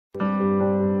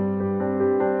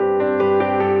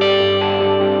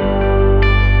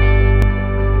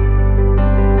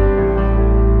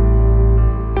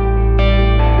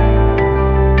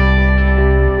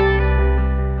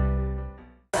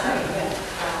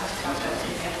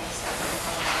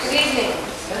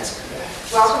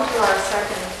welcome to our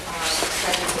second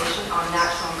presentation on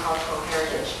natural and cultural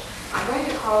heritage. I'm going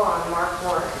to call on Mark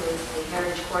Ward, who is the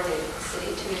Heritage Coordinator of the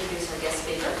City, to introduce our guest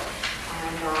speaker.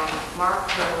 And Mark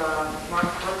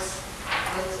works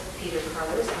with Peter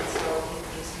Carruthers, and so he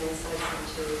gives some insights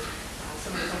into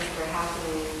some of the things that are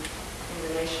happening in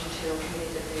relation to a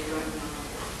community that they're doing now.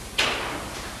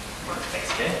 Thanks,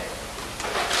 Kay.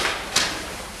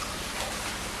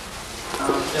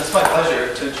 It's my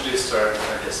pleasure to introduce our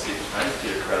guest speaker tonight,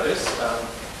 Peter Carruthers.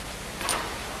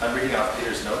 I'm reading off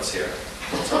Peter's notes here,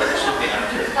 so it should be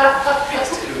accurate as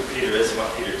to who Peter is and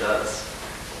what Peter does.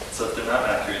 So if they're not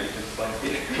accurate, you can find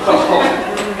Peter.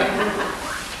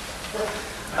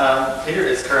 Peter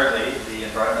is currently the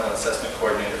Environmental Assessment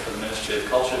Coordinator for the Ministry of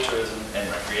Culture, Tourism and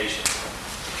Recreation.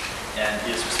 And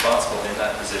he is responsible in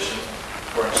that position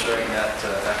for ensuring that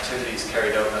activities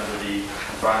carried out under the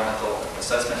Environmental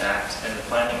Assessment Act and the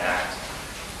Planning Act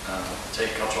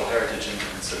take cultural heritage into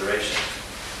consideration.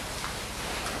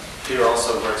 Peter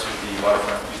also works with the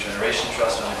Waterfront Regeneration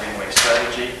Trust on the Greenway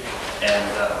Strategy, and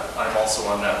I'm also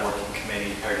on that working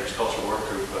committee, Heritage Cultural Work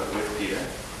Group, with Peter.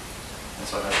 And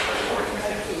so I've had the pleasure of working with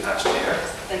him for the past year.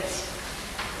 Thanks.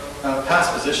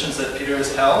 Past positions that Peter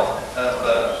has held,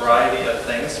 a variety of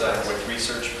things with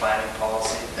research, planning,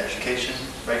 policy, education,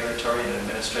 regulatory and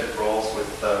administrative roles with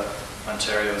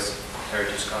Ontario's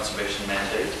Heritage Conservation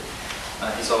Mandate.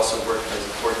 He's also worked as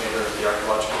a coordinator of the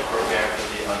archaeological program for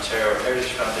the Ontario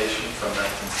Heritage Foundation from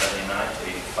 1979 to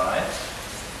 85.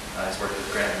 He's worked with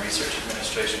grant and research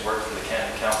administration work for the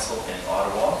Canada Council in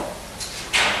Ottawa.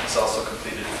 He's also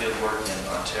completed field work in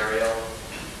Ontario,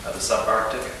 the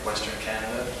subarctic, Western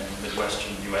Canada, and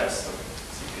Midwestern US. So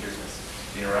see, Peter has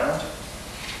been around,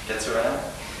 gets around.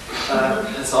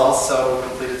 Has also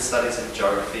completed studies in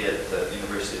geography at the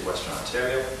University of Western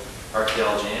Ontario,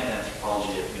 archaeology and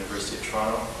anthropology at the University of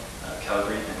Toronto,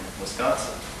 Calgary, and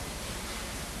Wisconsin.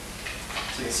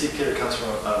 So you can see Peter comes from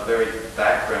a varied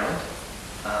background.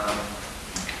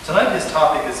 Tonight his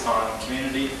topic is on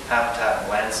community, habitat, and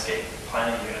landscape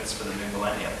planning units for the new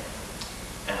millennium.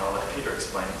 And I'll let Peter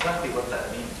explain exactly what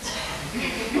that means.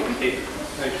 Peter.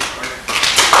 Thank you.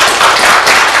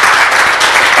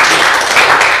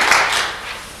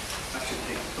 I should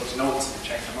take those notes and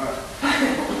check them out.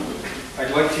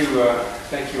 I'd like to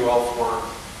thank you all for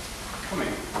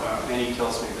coming. Annie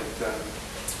tells me that,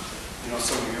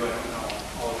 some of you, I don't know,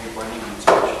 all of you by any means,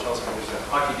 but she tells me there's a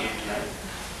hockey game tonight.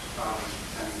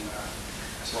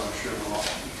 So I'm sure we'll all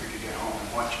be free to get home and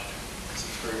watch it. It's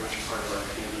very much a part of our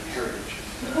Canadian heritage.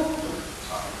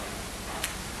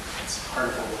 It's part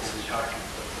of what was hockey.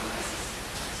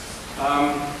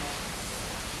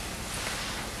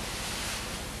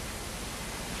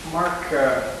 Mark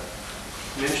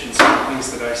mentioned some of the things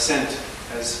that I sent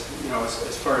as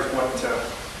far as what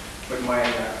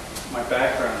my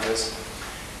background is,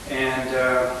 and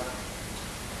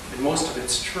most of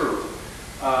it's true.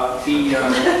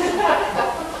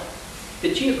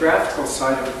 The geographical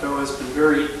side of it, though, has been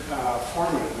very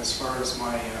formative as far as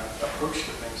my approach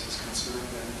to things is concerned.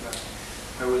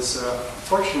 And I was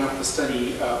fortunate enough to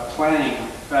study planning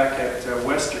back at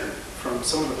Western from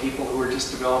some of the people who were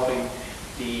just developing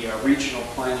the regional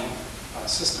planning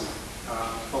system,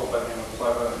 followed by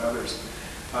Pleva and others.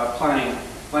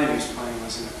 Land use planning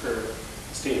was in a fair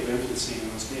state of infancy in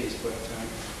those days, but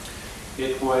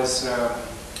it was a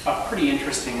pretty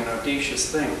interesting and audacious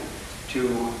thing to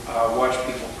watch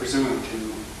people presume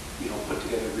to, put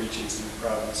together regions in the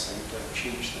province and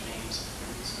change the names of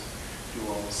things and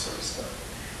do all this sort of stuff.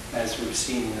 As we've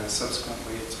seen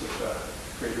subsequently, it's with a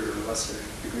greater or lesser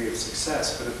degree of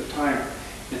success, but at the time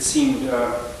it seemed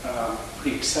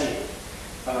pretty exciting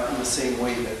in the same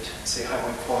way that, say,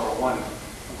 Highway 401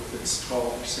 with its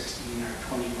 12 or 16 or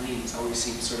 20 lanes always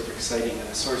seemed sort of exciting and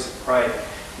a source of pride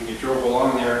when you drove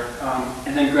along there,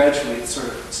 and then gradually it sort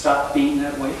of stopped being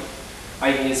that way.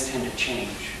 Ideas tend to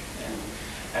change, and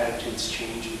attitudes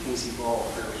change, and things evolve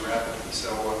fairly rapidly.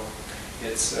 So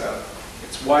it's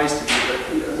wise to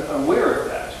be aware of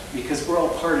that, because we're all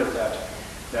part of that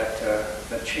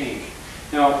change.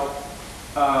 Now,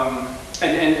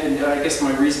 and I guess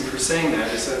my reason for saying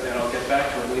that is that, and I'll get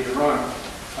back to it later on.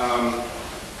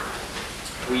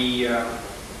 We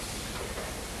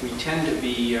tend to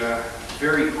be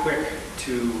very quick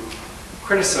to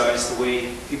criticize the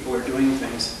way people are doing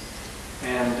things,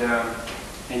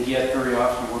 and yet very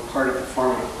often we're part of the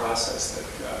formative process that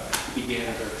began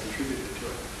it or contributed to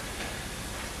it.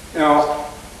 Now,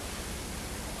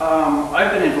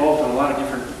 I've been involved in a lot of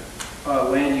different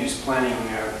land use planning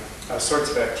sorts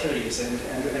of activities, and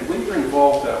when you're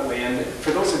involved that way, and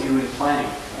for those of you in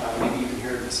planning, maybe even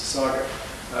here in Mississauga,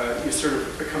 you sort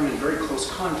of become in very close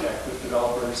contact with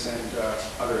developers and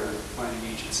other planning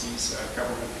agencies,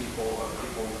 government people,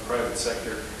 people in the private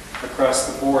sector across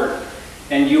the board.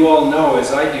 And you all know,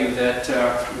 as I do, that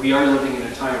we are living in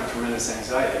a time of tremendous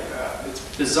anxiety. It's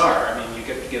bizarre. I mean, you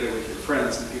get together with your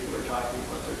friends and people are talking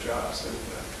about their jobs and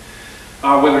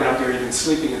whether or not they're even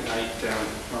sleeping at night,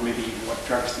 or maybe even what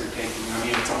drugs they're taking. I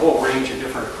mean, it's a whole range of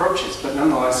different approaches, but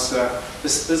nonetheless,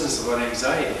 this business about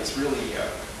anxiety is really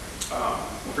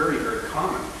very, very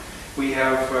common. We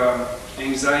have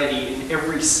anxiety in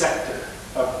every sector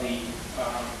of the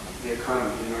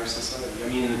economy in our society. I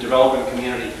mean, in the development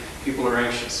community, people are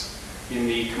anxious. In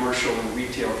the commercial and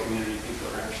retail community, people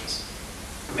are anxious.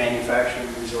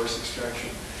 Manufacturing, resource extraction,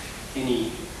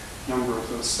 any number of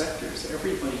those sectors,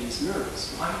 everybody is nervous.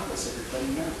 Why is everybody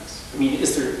nervous? I mean,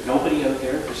 is there nobody out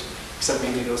there, except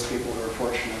maybe those people who are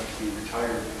fortunate enough to be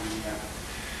retired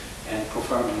and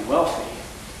profoundly wealthy?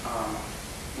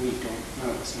 We don't,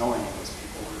 none of us know any of those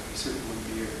people, or we certainly wouldn't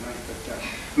be here tonight. But I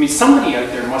mean, somebody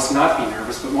out there must not be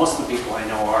nervous, but most of the people I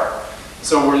know are.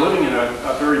 So we're living in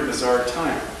a very bizarre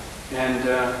time, and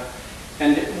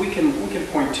we can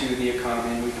point to the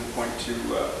economy, and we can point to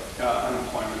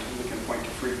unemployment, and we can point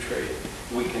to free trade.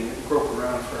 We can grope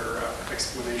around for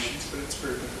explanations, but it's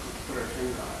very difficult to put our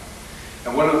finger on it.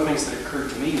 And one of the things that occurred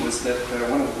to me was that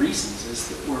one of the reasons is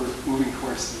that we're moving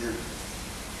towards the year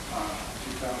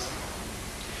 2000.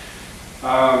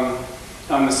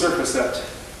 On the surface, that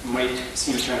might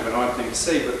seem kind of an odd thing to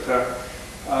say, but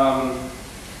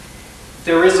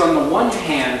there is, on the one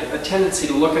hand, a tendency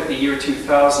to look at the year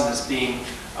 2000 as being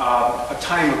a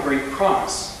time of great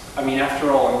promise. I mean,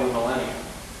 after all, a new millennium.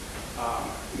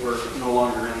 We're no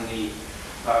longer in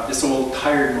this old,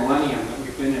 tired millennium that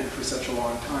we've been in for such a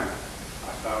long time,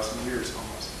 1,000 years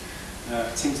almost.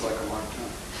 It seems like a long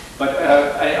time. But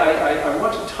I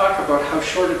want to talk about how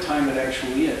short a time it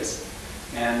actually is,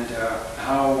 and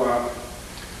how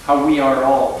we are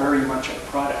all very much a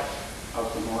product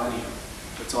of the millennium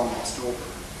that's almost over.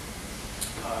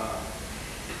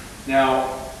 Now,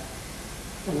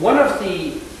 one of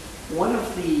the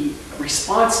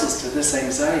responses to this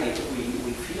anxiety that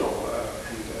we feel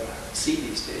and see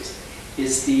these days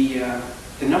is the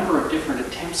number of different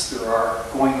attempts there are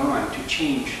going on to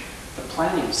change the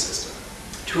planning system,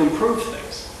 to improve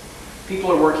things.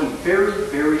 People are working very,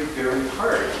 very, very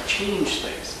hard to change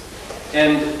things.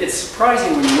 And it's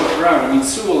surprising when you look around. I mean,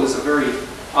 Sewell is a very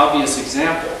obvious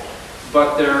example,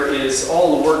 but there is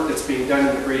all the work that's being done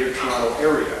in the Greater Toronto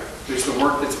Area. There's the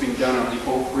work that's being done on the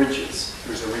Oak Ridges.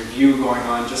 There's a review going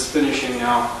on, just finishing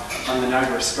now, on the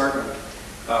Niagara Escarpment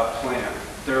plan.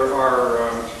 There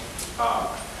are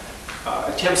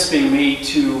attempts being made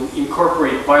to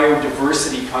incorporate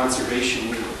biodiversity conservation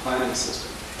into the planning system.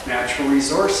 Natural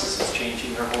resources is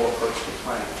changing their whole approach to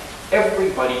planning.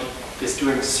 Everybody is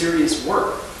doing serious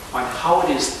work on how it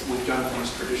is we've done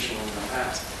things traditionally in the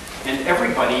past. And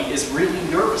everybody is really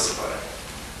nervous about it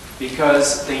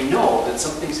because they know that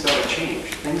something's got to change.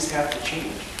 Things have to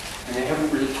change. And they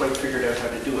haven't really quite figured out how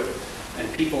to do it.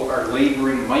 And people are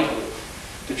laboring mightily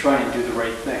to try and do the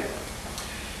right thing.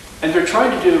 And they're trying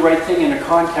to do the right thing in a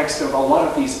context of a lot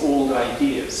of these old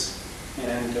ideas.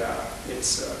 And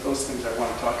it's those things I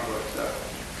want to talk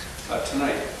about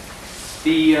tonight.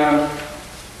 The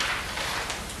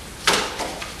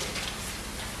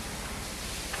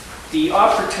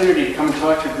opportunity to come and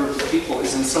talk to a group of people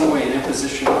is in some way an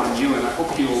imposition on you, and I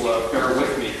hope you'll bear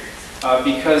with me,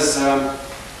 because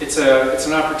it's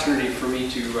an opportunity for me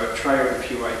to try out a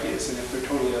few ideas, and if they're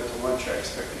totally up to lunch, I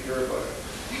expect to hear about it.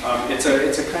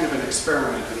 It's a kind of an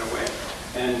experiment in a way,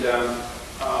 and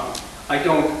I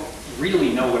don't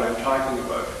really know what I'm talking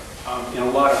about in a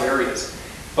lot of areas,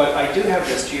 but I do have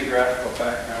this geographical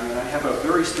background, and I have a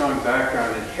very strong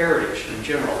background in heritage, in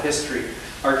general history,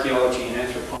 archaeology, and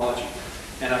anthropology,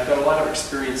 and I've got a lot of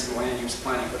experience in land use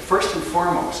planning. But first and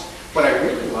foremost, what I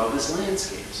really love is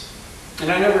landscapes,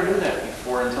 and I never knew that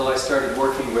before until I started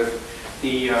working with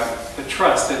the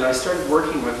trust, and I started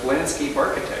working with landscape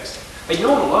architects. I'd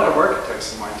known a lot of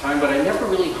architects in my time, but I never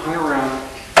really hung around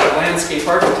landscape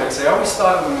architects. I always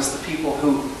thought of them as the people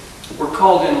who were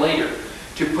called in later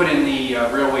to put in the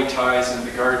railway ties and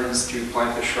the gardens, to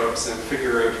plant the shrubs and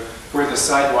figure out where the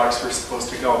sidewalks were supposed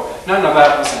to go. None of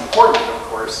that was important, of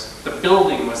course. The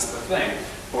building was the thing,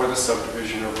 or the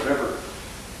subdivision, or whatever.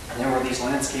 And there were these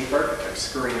landscape architects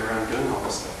scurrying around doing all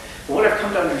this stuff. But what I've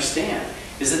come to understand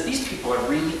is that these people are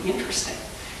really interesting.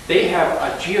 They have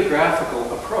a geographical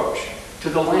approach to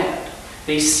the land.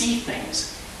 They see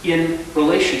things in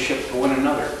relationship to one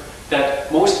another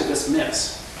that most of us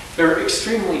miss. They're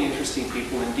extremely interesting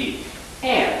people indeed.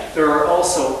 And there are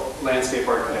also landscape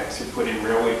architects who put in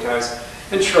railway ties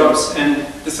and shrubs and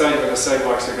decide where the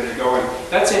sidewalks are going to go. And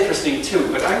that's interesting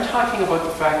too. But I'm talking about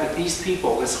the fact that these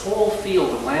people, this whole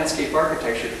field of landscape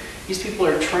architecture, these people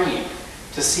are trained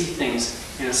to see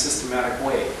things in a systematic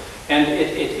way. And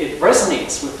it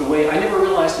resonates with the way, I never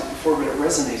realized it before, but it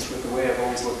resonates with the way I've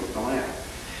always looked at the land.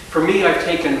 For me, I've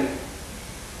taken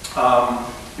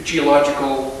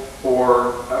geological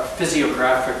or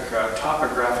physiographic,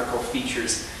 topographical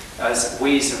features as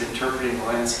ways of interpreting the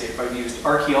landscape. I've used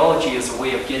archaeology as a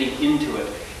way of getting into it,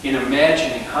 in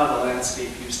imagining how the landscape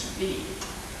used to be.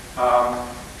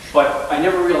 But I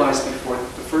never realized before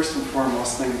that the first and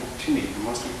foremost thing to me, the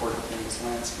most important thing was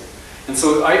landscape. And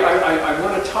so I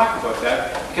want to talk about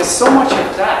that, because so much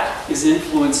of that is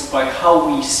influenced by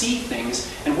how we see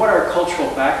things and what our cultural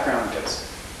background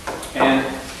is. And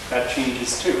that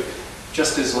changes too,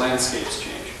 just as landscapes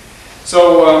change.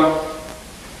 So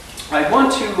I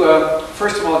want to,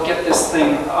 first of all, get this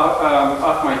thing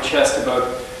off my chest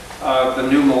about the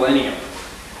new millennium.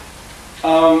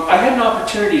 I had an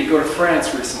opportunity to go to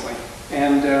France recently,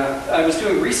 and I was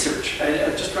doing research.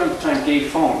 Just around the time Gay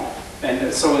phoned,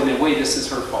 and so in a way this is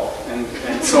her fault. And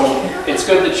so it's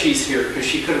good that she's here, because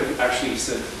she could have actually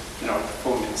said, you know,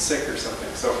 phoned in sick or something.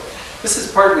 So this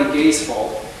is partly Gay's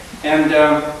fault. And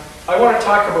I want to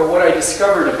talk about what I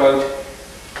discovered about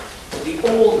the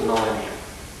old millennium,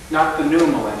 not the new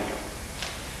millennium.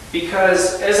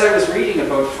 Because as I was reading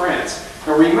about France,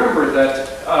 now remember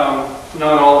that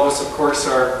not all of us, of course,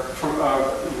 are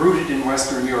rooted in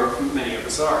Western Europe, many of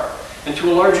us are. And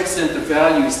to a large extent, the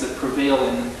values that prevail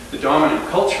in the dominant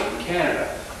culture in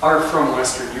Canada are from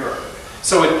Western Europe.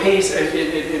 So it makes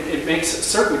a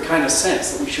certain kind of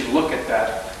sense that we should look at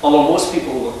that, although most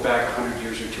people will look back 100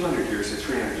 years or 200 years or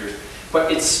 300 years.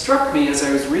 But it struck me as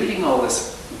I was reading all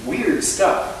this weird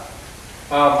stuff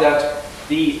that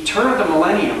the turn of the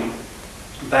millennium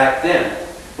back then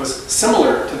was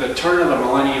similar to the turn of the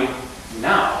millennium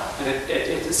now. And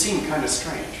it seemed kind of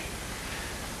strange.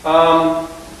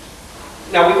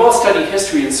 Now, we've all studied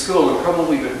history in school and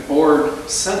probably been bored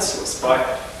senseless by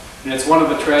it. And it's one of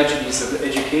the tragedies of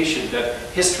education that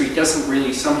history doesn't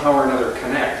really somehow or another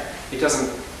connect. It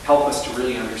doesn't help us to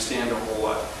really understand a whole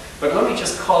lot. But let me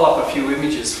just call up a few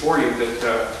images for you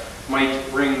that might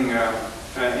ring in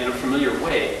a familiar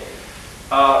way.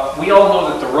 We all know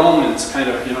that the Romans kind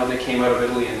of, you know, they came out of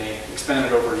Italy and they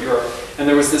expanded over Europe. And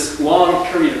there was this long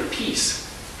period of peace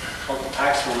called the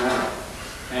Pax Romana.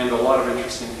 And a lot of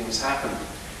interesting things happened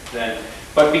then.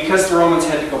 But because the Romans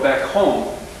had to go back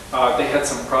home, they had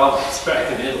some problems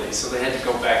back in Italy, so they had to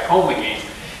go back home again.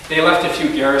 They left a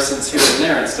few garrisons here and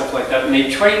there and stuff like that, and they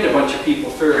trained a bunch of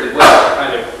people fairly well to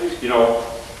kind of, you know,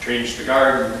 change the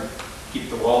guard and keep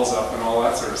the walls up and all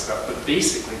that sort of stuff. But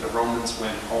basically, the Romans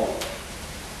went home.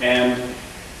 And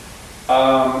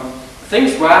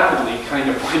things rapidly kind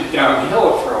of went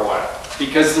downhill for a while,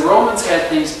 because the Romans had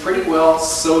things pretty well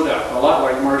sewed up, a lot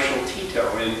like Marshal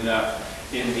Tito in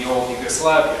the old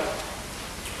Yugoslavia.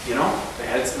 You know, they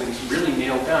had things really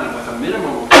nailed down, and with a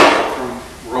minimum of help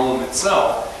from Rome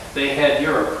itself, they had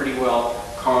Europe pretty well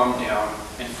calmed down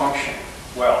and functioning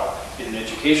well, in an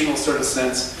educational sort of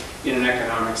sense, in an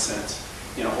economic sense,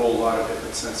 in a whole lot of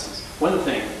different senses. One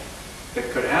thing that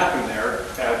could happen there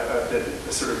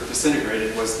that sort of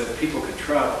disintegrated was that people could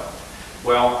travel.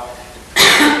 Well,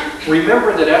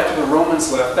 remember that after the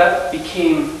Romans left, that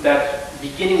became that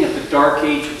beginning of the Dark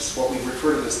Ages, what we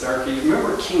refer to as Dark Ages.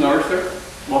 Remember King Arthur?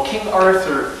 Well, King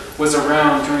Arthur was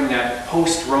around during that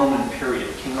post-Roman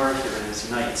period, King Arthur and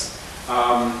his knights.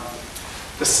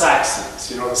 The Saxons,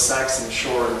 you know, the Saxon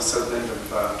shore in the south end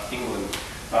of England.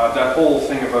 That whole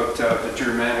thing about the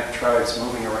Germanic tribes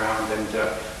moving around, and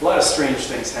a lot of strange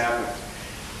things happened.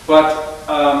 But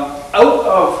out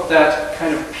of that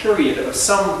kind of period of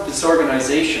some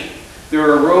disorganization, there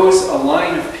arose a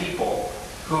line of people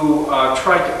who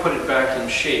tried to put it back in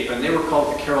shape, and they were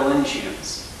called the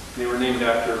Carolingians. They were named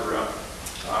after,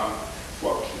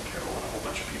 well, King Carol and a whole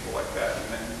bunch of people like that, and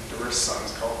then there were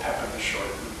sons called Pepin the Short,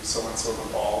 and so-and-so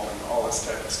the Bald, and all this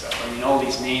type of stuff. I mean, all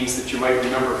these names that you might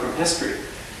remember from history.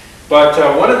 But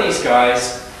one of these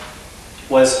guys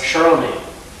was Charlemagne,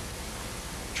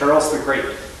 Charles the Great.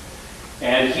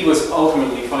 And he was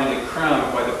ultimately finally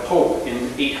crowned by the Pope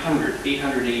in 800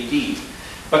 AD.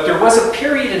 But there was a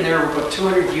period in there of about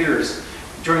 200 years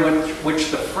during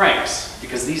which the Franks,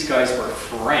 because these guys were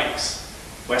Franks,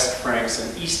 West Franks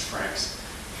and East Franks,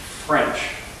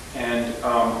 French, and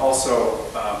also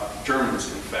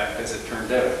Germans, in fact, as it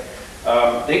turned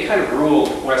out. They kind of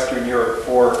ruled Western Europe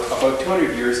for about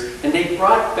 200 years, and they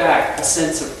brought back a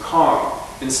sense of calm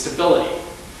and stability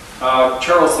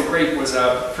Charles the Great was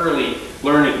a fairly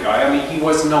learned guy. I mean, he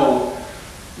was no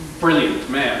brilliant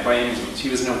man by any means. He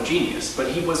was no genius, but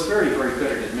he was very, very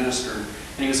good at administering,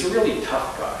 and he was a really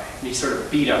tough guy. And he sort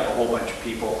of beat up a whole bunch of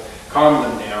people, calmed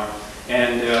them down,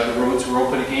 and the roads were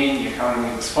open again, the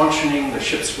economy was functioning, the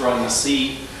ships were on the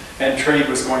sea, and trade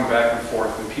was going back and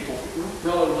forth, and people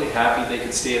were relatively happy. They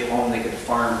could stay at home, they could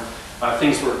farm.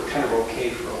 Things were kind of okay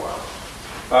for a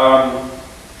while.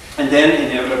 And then,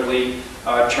 inevitably,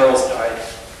 Charles died,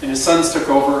 and his sons took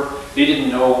over. They didn't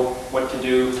know what to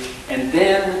do. And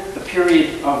then the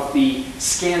period of the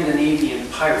Scandinavian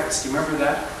pirates. Do you remember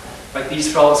that? Like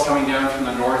these fellows coming down from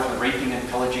the north and raping and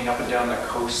pillaging up and down the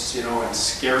coasts, you know, and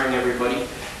scaring everybody,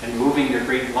 and moving their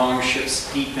great long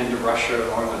ships deep into Russia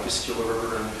along the Vistula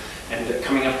River, and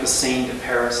coming up the Seine to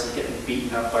Paris and getting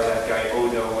beaten up by that guy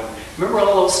Odo. And remember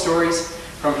all those stories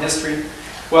from history?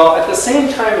 Well, at the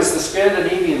same time as the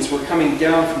Scandinavians were coming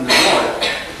down from the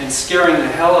north and scaring the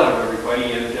hell out of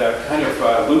everybody and kind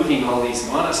of looting all these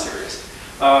monasteries,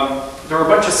 there were a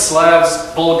bunch of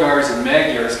Slavs, Bulgars, and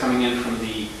Magyars coming in from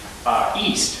the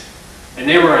east. And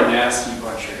they were a nasty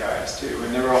bunch of guys, too.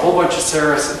 And there were a whole bunch of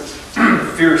Saracens,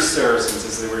 fierce Saracens,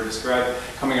 as they were described,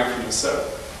 coming up from the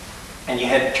south. And you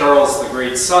had Charles the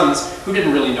Great's sons, who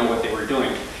didn't really know what they were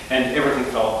doing, and everything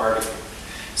fell apart again.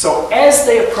 So as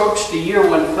they approached the year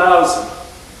 1000,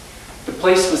 the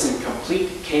place was in complete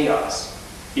chaos.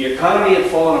 The economy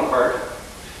had fallen apart.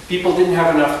 People didn't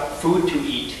have enough food to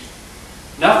eat.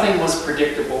 Nothing was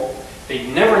predictable. They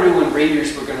never knew when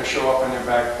raiders were going to show up on their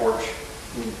back porch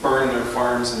and burn their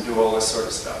farms and do all this sort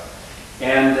of stuff.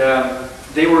 And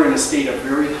they were in a state of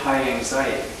very high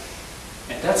anxiety.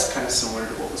 And that's kind of similar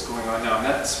to what was going on now. And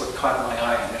that's what caught my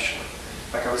eye initially.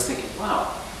 Like I was thinking, wow,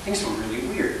 things were really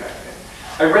weird back then.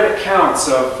 I read accounts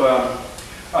of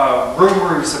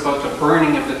rumors about the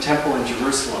burning of the temple in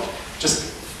Jerusalem,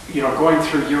 just, you know, going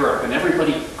through Europe, and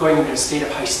everybody going into a state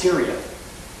of hysteria.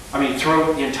 I mean,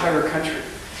 throughout the entire country.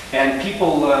 And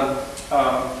people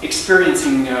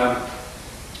experiencing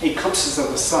eclipses of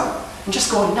the sun, and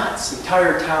just going nuts.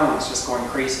 Entire towns just going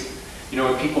crazy. You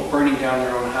know, and people burning down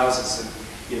their own houses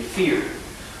in fear.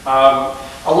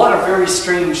 A lot of very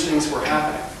strange things were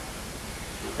happening.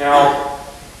 Now,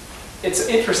 it's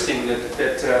interesting that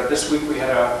this week we had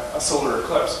a solar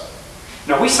eclipse.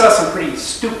 Now, we saw some pretty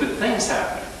stupid things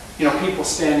happening. You know, people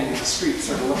standing in the streets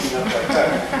sort of looking up like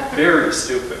that. Very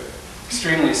stupid.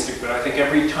 Extremely stupid. I think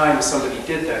every time somebody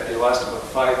did that, they lost about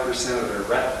 5% of their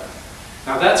retina.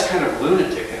 Now, that's kind of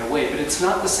lunatic in a way, but it's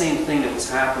not the same thing that was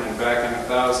happening back in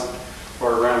 1000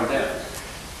 or around then.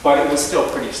 But it was still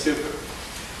pretty stupid.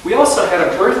 We also had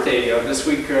a birthday this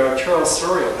week. Charles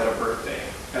Sorial had a birthday.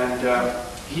 And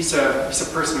he's a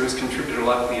person who's contributed a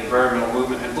lot to the environmental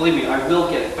movement. And believe me, I will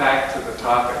get back to the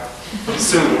topic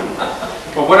soon.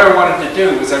 But what I wanted to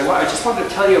do was I just wanted to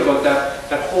tell you about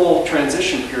that whole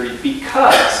transition period,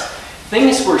 because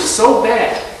things were so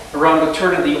bad around the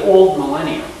turn of the old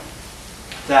millennium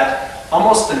that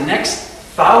almost the next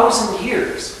 1,000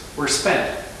 years were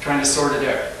spent trying to sort it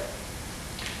out.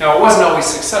 Now, it wasn't always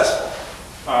successful.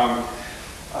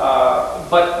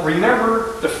 But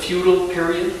remember the feudal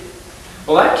period?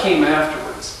 Well, that came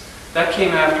afterwards. That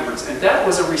came afterwards, and that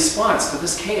was a response to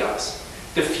this chaos.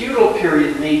 The feudal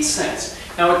period made sense.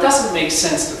 Now, it doesn't make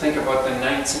sense to think about the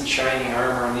knights in shining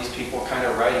armor and these people kind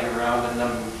of riding around, and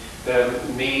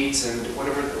the maids and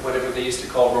whatever they used to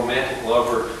call romantic love,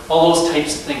 or all those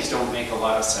types of things don't make a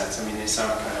lot of sense. I mean, they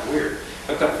sound kind of weird.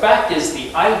 But the fact is,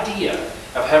 the idea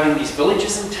of having these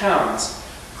villages and towns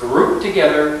grouped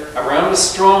together around a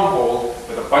stronghold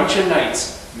with a bunch of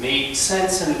knights made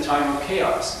sense in a time of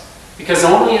chaos. Because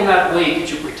only in that way could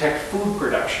you protect food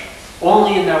production.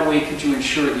 Only in that way could you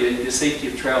ensure the safety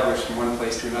of travelers from one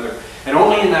place to another. And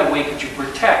only in that way could you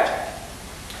protect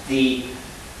the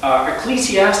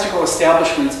ecclesiastical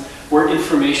establishments where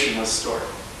information was stored.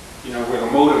 You know, where the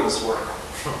modems were,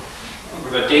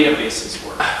 where the databases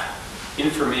were.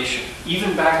 Information.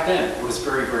 Even back then, it was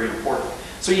very, very important.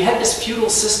 So you had this feudal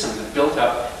system that built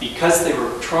up because they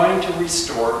were trying to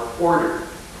restore order.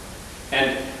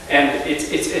 And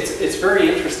it's very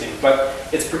interesting, but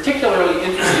it's particularly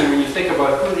interesting when you think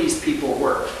about who these people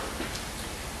were.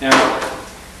 Now,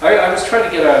 I was trying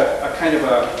to get a kind of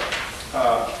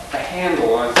a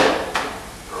handle on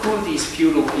who these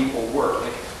feudal people were.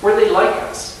 Like, were they like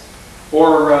us?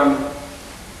 Or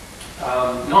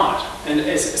not? And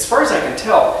as far as I can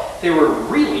tell, they were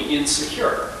really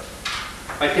insecure.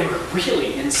 Like, they were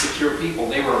really insecure people.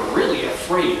 They were really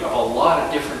afraid of a lot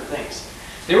of different things.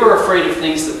 They were afraid of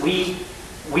things that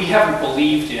we haven't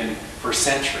believed in for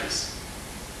centuries.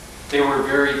 They were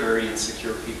very, very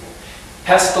insecure people.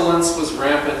 Pestilence was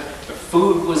rampant. the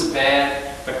food was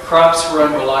bad, the crops were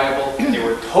unreliable, they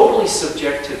were totally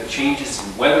subject to the changes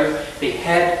in weather, they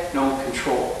had no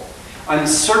control.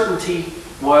 Uncertainty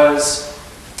was,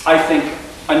 I think,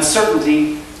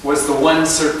 uncertainty was the one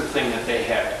certain thing that they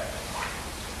had.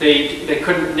 They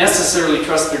couldn't necessarily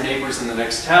trust their neighbors in the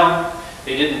next town.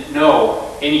 They didn't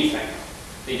know anything.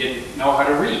 They didn't know how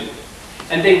to read.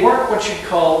 And they weren't what you'd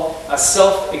call a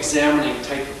self-examining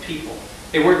type of people.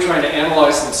 They weren't trying to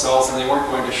analyze themselves, and they weren't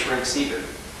going to shrinks either.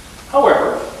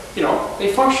 However, you know,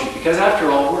 they functioned because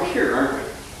after all, we're here, aren't we?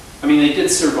 I mean, they did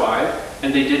survive,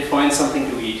 and they did find something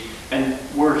to eat, and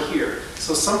we're here.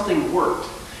 So something worked.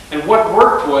 And what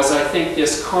worked was, I think,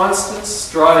 this constant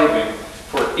striving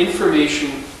for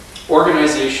information,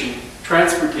 organization,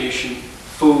 transportation,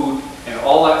 food, and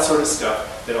all that sort of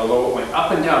stuff, that although it went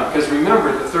up and down, because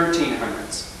remember the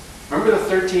 1300s. Remember the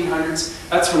 1300s?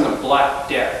 That's when the Black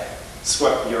Death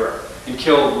swept Europe and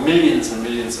killed millions and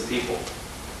millions of people.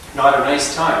 Not a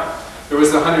nice time. There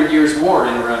was the 100 Years' War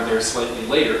in around there slightly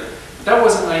later. But that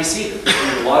wasn't nice either.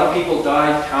 I mean, a lot of people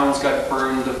died, towns got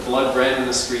burned, the blood ran in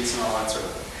the streets and all that sort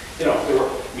of thing. You know,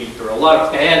 there were a lot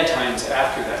of bad times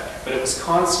after that, but it was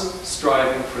constant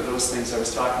striving for those things I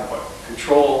was talking about.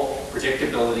 Control,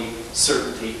 predictability,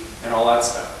 certainty, and all that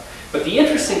stuff. But the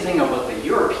interesting thing about the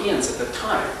Europeans at the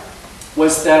time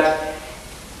was that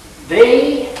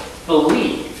they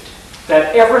believed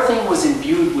that everything was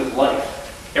imbued with life.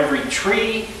 Every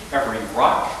tree, every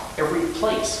rock, every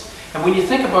place. And when you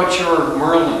think about your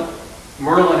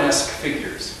Merlin-esque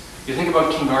figures, you think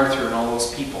about King Arthur and all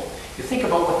those people, you think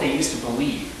about what they used to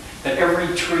believe, that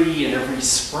every tree and every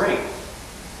spring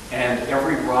and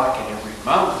every rock and every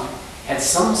mountain had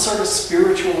some sort of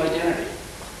spiritual identity,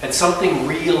 had something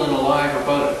real and alive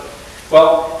about it.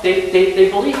 Well, they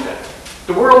believed that.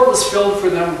 The world was filled for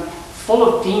them full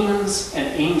of demons and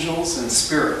angels and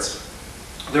spirits.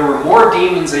 There were more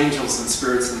demons, angels, and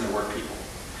spirits than there were people.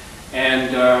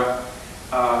 And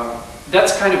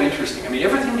that's kind of interesting. I mean,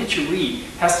 everything that you read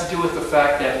has to do with the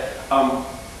fact that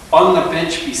on the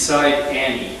bench beside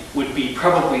Annie would be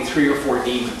probably 3 or 4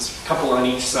 demons, a couple on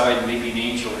each side, and maybe an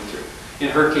angel or 2. In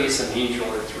her case, an angel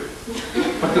or 3.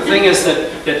 But the thing is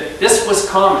that this was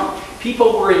common.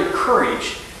 People were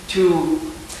encouraged to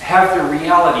have their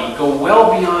reality go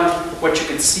well beyond what you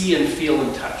could see and feel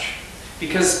and touch.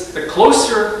 Because the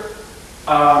closer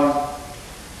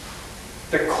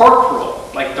the corporal,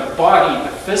 like the body,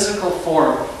 the physical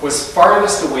form, was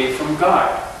farthest away from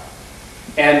God.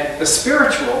 And the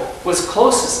spiritual was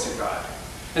closest to God.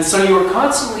 And so you were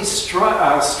constantly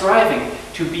striving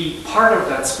to be part of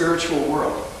that spiritual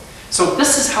world. So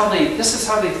this is how they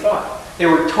thought. They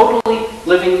were totally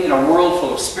living in a world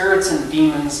full of spirits and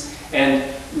demons and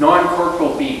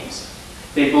non-corporal beings.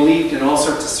 They believed in all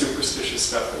sorts of superstitious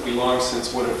stuff that we long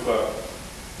since would have,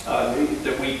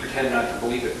 that we pretend not to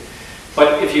believe it.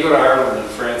 But if you go to Ireland and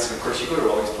France, and of course you go to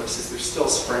all these places, there's still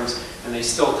springs, and they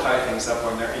still tie things up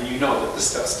on there, and you know that this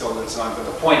stuff still lives on. But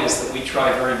the point is that we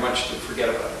try very much to forget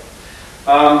about it.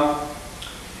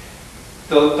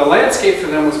 The landscape for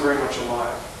them was very much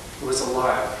alive. It was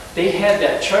alive. They had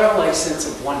that childlike sense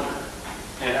of wonder.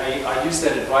 And I use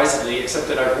that advisedly, except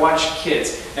that I've watched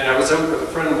kids, and I was out with a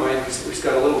friend of mine who's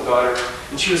got a little daughter,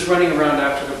 and she was running around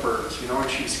after the birds, you know, and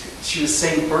she was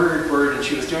saying bird, bird, and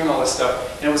she was doing all this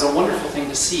stuff, and it was a wonderful thing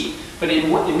to see. But in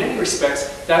many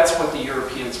respects, that's what the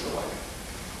Europeans were like.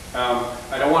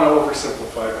 I don't want to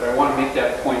oversimplify, but I want to make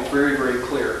that point very, very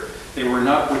clear. They were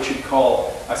not what you'd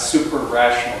call a super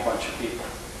rational bunch of people.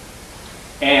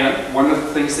 And one of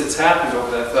the things that's happened over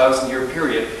that 1,000-year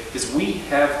period is we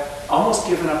have almost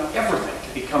given up everything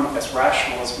to become as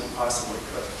rational as we possibly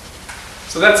could.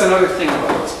 So that's another thing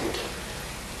about those people.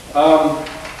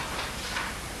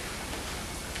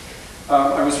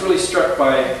 I was really struck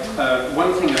by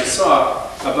one thing I saw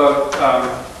about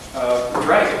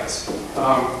dragons.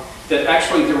 That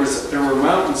actually there were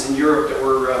mountains in Europe that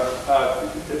were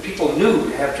that people knew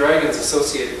to have dragons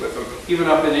associated with them, even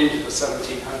up and into the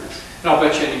 1700s. And I'll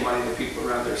bet you any money that people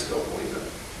around there still believe it.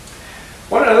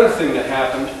 One other thing that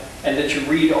happened, and that you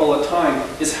read all the time,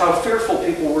 is how fearful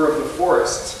people were of the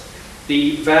forests.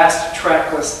 The vast,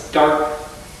 trackless, dark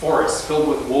forests filled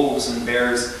with wolves and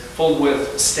bears, filled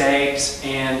with stags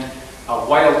and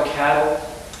wild cattle,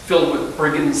 filled with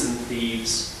brigands and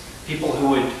thieves, people who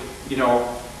would, you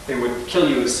know, they would kill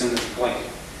you as soon as you blink.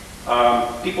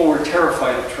 People were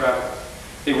terrified of travel.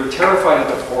 They were terrified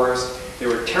of the forest. They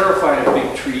were terrified of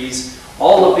big trees.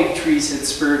 All the big trees had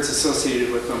spirits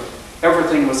associated with them.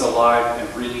 Everything was alive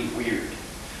and really weird.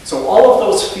 So all of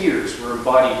those fears were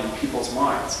embodied in people's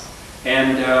minds.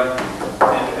 And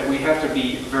we have to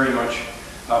be very much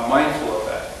mindful of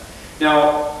that.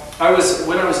 Now,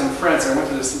 When I was in France, I went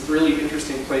to this really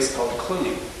interesting place called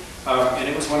Cluny, and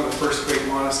it was one of the first great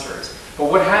monasteries. But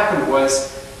what happened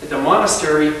was that the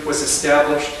monastery was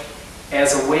established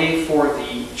as a way for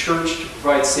the church to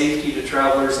provide safety to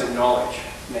travelers and knowledge.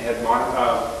 And they had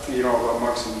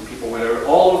monks and people went out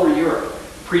all over Europe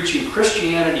preaching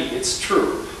Christianity, it's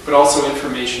true, but also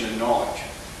information and knowledge.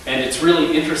 And it's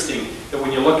really interesting that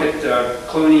when you look at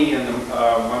Cluny and the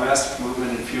monastic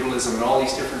movement and feudalism and all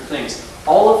these different things,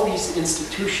 all of these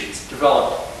institutions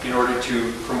developed in order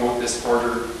to promote this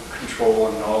order, control,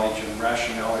 and knowledge and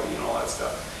rationality and all that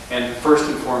stuff. And first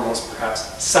and foremost,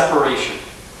 perhaps, separation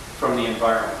from the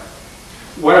environment.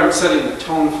 What I'm setting the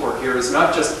tone for here is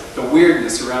not just the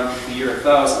weirdness around the year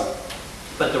 1000,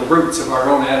 but the roots of our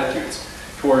own attitudes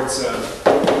towards the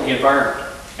environment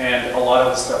and a lot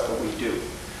of the stuff that we do.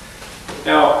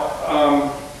 Now,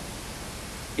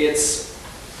 it's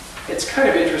kind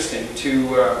of interesting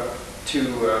to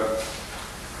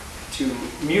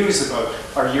muse about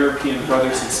our European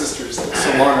brothers and sisters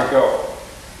so long ago.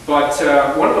 But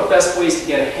one of the best ways to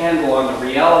get a handle on the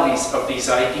realities of these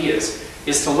ideas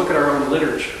is to look at our own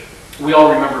literature. We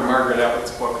all remember Margaret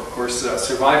Atwood's book, of course,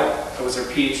 Survival. That was her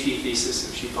PhD thesis,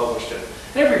 and she published it.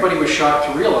 And everybody was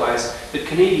shocked to realize that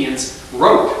Canadians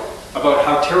wrote about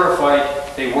how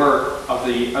terrified they were of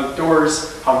the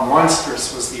outdoors, how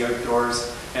monstrous was the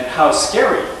outdoors, and how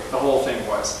scary the whole thing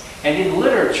was. And in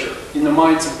literature, in the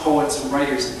minds of poets and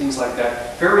writers and things like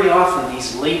that, very often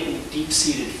these latent,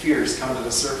 deep-seated fears come to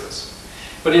the surface.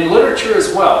 But in literature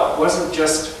as well, it wasn't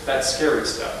just that scary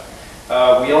stuff.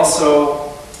 We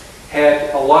also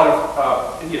had a lot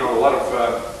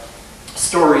of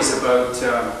stories about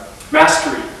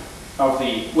mastery of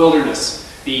the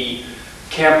wilderness, the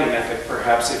camping ethic,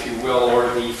 perhaps, if you will,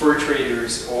 or the fur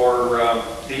traders, or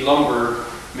the lumber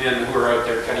men who are out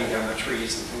there cutting down the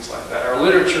trees and things like that. Our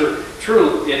literature,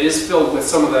 truly, it is filled with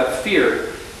some of that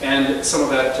fear and some of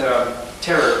that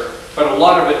terror, but a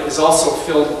lot of it is also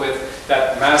filled with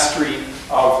that mastery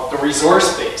of the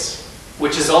resource base,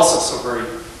 which is also so very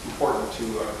important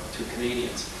to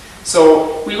Canadians.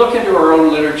 So we look into our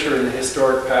own literature in the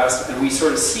historic past, and we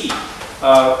sort of see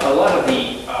a lot of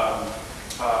the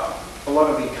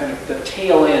kind of the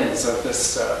tail ends of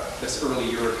this early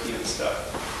European stuff.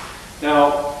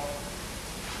 Now,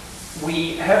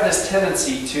 we have this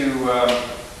tendency to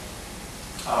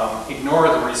ignore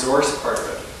the resource part of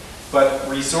it, but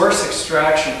resource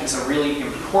extraction is a really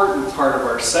important part of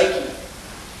our psyche.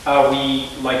 We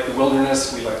like the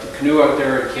wilderness, we like to canoe out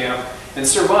there and camp and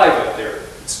survive out there.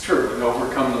 It's true, and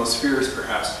overcome those fears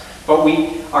perhaps. But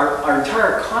our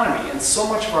entire economy and so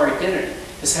much of our identity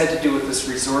has had to do with this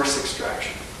resource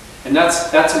extraction. And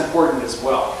that's important as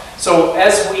well. So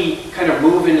as we kind of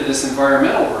move into this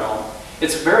environmental realm,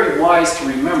 it's very wise to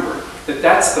remember that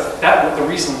that's the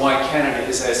reason why Canada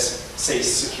is as, say,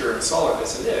 secure and solid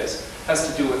as it is, has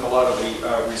to do with a lot of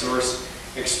the resource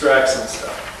extracts and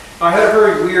stuff. Now, I had a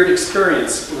very weird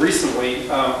experience recently.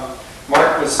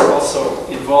 Mark was also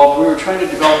involved. We were trying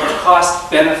to develop a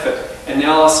cost-benefit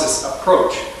analysis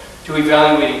approach to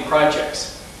evaluating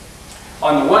projects.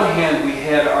 On the one hand, we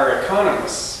had our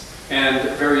economists and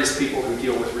various people who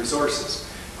deal with resources,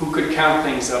 who could count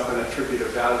things up and attribute a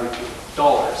value to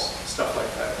dollars, stuff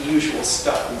like that, the usual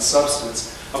stuff and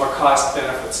substance of a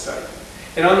cost-benefit study.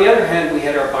 And on the other hand, we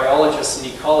had our biologists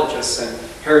and ecologists and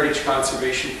heritage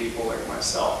conservation people like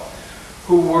myself,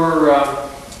 who were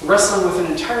wrestling with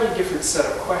an entirely different set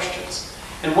of questions.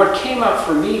 And what came up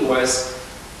for me was,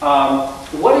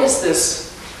 what is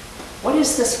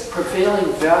this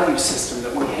prevailing value system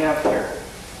that we have here?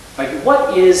 Like,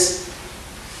 what is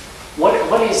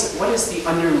the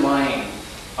underlying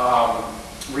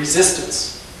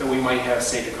resistance that we might have,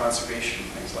 say, to conservation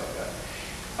and things like that?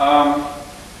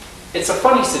 It's a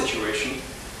funny situation.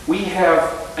 We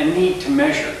have a need to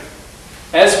measure.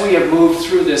 As we have moved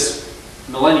through this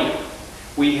millennium,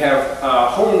 we have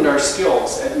honed our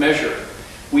skills at measure.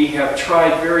 We have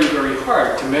tried very, very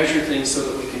hard to measure things so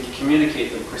that we can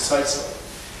communicate them precisely.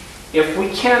 If we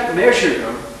can't measure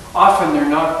them, often they're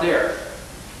not there.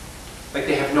 Like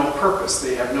they have no purpose,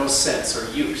 they have no sense or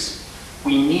use.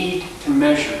 We need to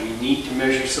measure. We need to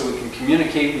measure so we can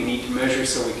communicate. We need to measure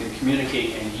so we can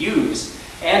communicate and use.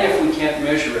 And if we can't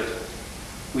measure it,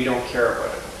 we don't care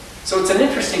about it. So it's an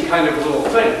interesting kind of little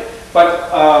thing. But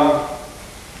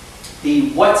the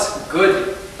what's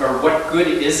good or what good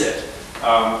is it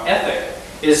ethic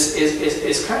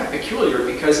is kind of peculiar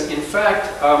because, in fact,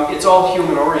 it's all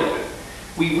human-oriented.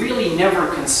 We really never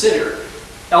consider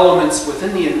elements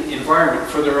within the environment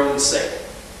for their own sake.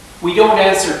 We don't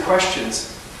answer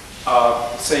questions,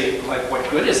 say, like, what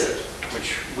good is it,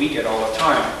 which we get all the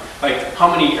time, Like, how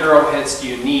many arrowheads do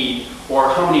you need, or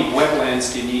how many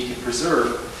wetlands do you need to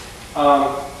preserve?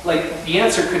 Like, the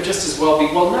answer could just as well be,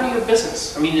 well, none of your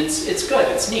business. I mean, it's good,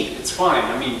 it's neat, it's fine.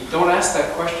 I mean, don't ask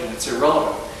that question, it's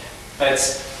irrelevant.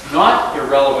 It's not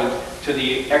irrelevant to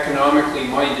the economically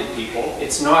minded people.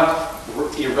 It's not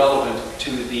irrelevant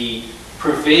to the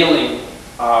prevailing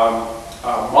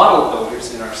model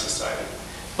builders in our society.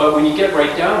 But when you get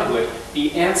right down to it,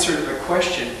 the answer to the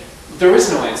question, there is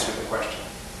no answer to the question.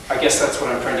 I guess that's what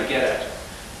I'm trying to get at.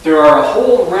 There are a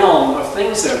whole realm of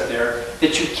things out there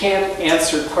that you can't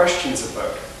answer questions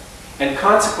about. And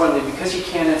consequently, because you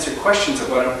can't answer questions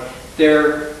about them,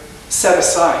 they're set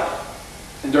aside.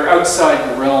 And they're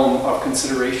outside the realm of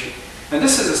consideration. And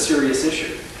this is a serious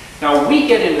issue. Now, we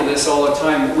get into this all the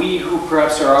time, we who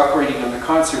perhaps are operating on the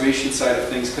conservation side of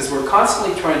things, because we're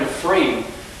constantly trying to frame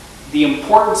the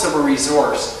importance of a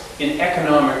resource in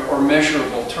economic or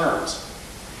measurable terms.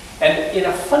 And in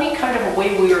a funny kind of a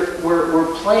way,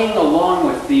 we're playing along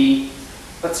with the,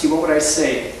 let's see, what would I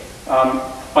say?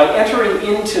 By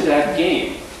entering into that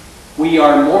game, we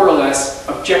are more or less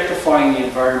objectifying the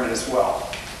environment as well,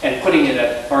 and putting it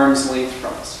at arm's length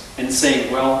from us, and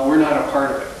saying, well, we're not a part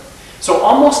of it. So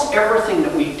almost everything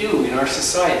that we do in our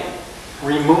society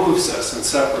removes us and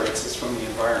separates us from the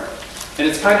environment. And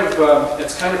it's kind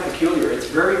of peculiar. It's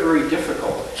very, very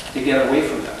difficult to get away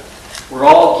from that. We're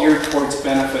all geared towards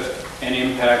benefit and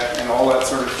impact and all that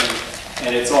sort of thing,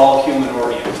 and it's all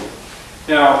human-oriented.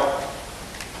 Now,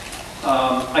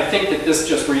 I think that this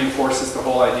just reinforces the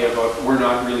whole idea about we're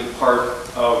not really part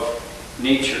of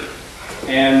nature.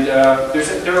 And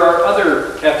there are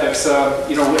other ethics.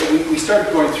 You know, we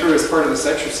started going through as part of this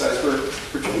exercise.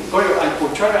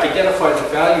 We're trying to identify the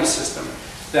value system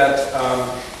that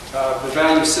the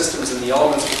value systems and the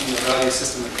elements within the value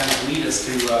system that kind of lead us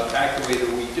to act the way that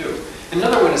we do.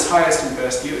 Another one is highest and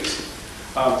best use.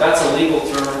 That's a legal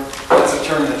term. That's a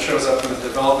term that shows up in the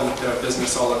development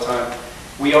business all the time.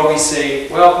 We always say,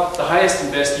 well, the highest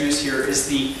and best use here is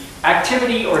the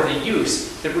activity or the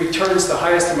use that returns the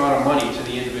highest amount of money to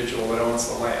the individual that owns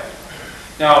the land.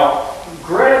 Now,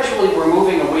 gradually we're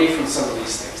moving away from some of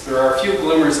these things. There are a few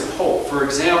glimmers of hope. For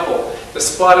example, the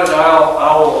spotted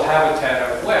owl habitat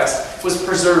out west was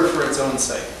preserved for its own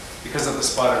sake because of the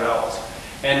spotted owls.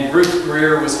 And Ruth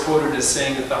Greer was quoted as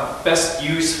saying that the best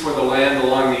use for the land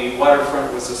along the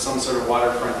waterfront was some sort of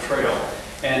waterfront trail.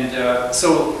 And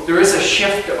so there is a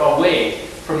shift away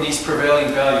from these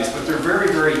prevailing values, but they're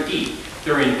very, very deep.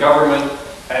 They're in government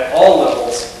at all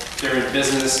levels. They're in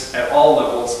business at all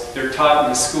levels. They're taught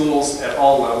in the schools at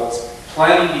all levels.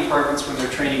 Planning departments, when they're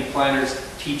training planners,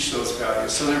 teach those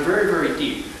values. So they're very, very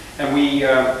deep. And we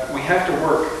have to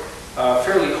work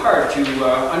fairly hard to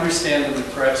understand them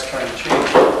and perhaps try and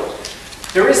change them.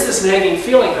 There is this nagging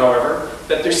feeling, however,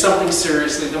 that there's something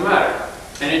seriously the matter.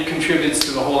 And it contributes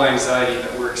to the whole anxiety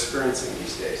that we're experiencing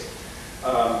these days.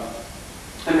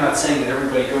 I'm not saying that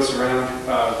everybody goes around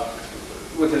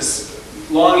with this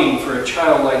longing for a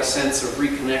childlike sense of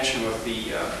reconnection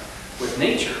with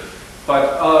nature,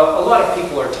 but a lot of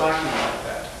people are talking about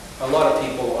that. A lot of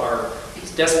people are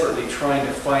desperately trying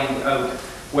to find out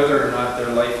whether or not their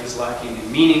life is lacking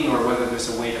in meaning, or whether there's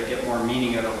a way to get more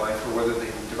meaning out of life, or whether they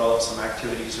can develop some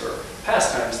activities or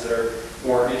pastimes that are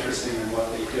more interesting than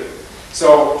what they do.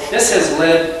 So this has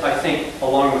led, I think,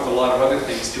 along with a lot of other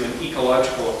things, to an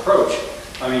ecological approach.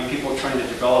 I mean, people trying to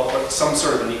develop some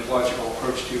sort of an ecological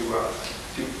approach to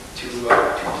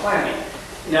planning.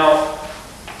 Now,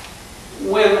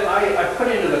 when I put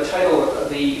into the title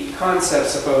the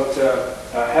concepts about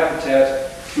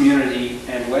habitat, community,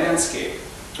 and landscape,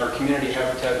 or community,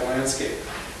 habitat, and landscape,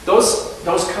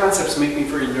 those concepts make me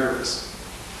very nervous.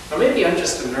 Now, maybe I'm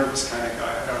just a nervous kind of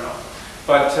guy, I don't know.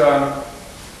 But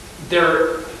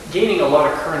they're gaining a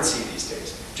lot of currency these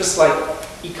days, just like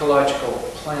ecological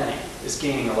planning is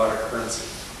gaining a lot of currency.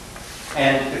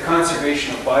 And the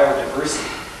conservation of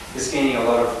biodiversity is gaining a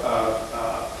lot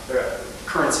of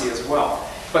currency as well.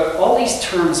 But all these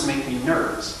terms make me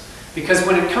nervous, because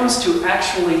when it comes to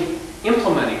actually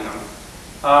implementing them,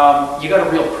 you got a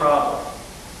real problem.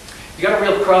 You got a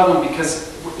real problem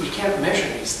because you can't measure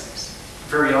these things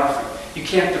very often. You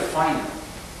can't define them.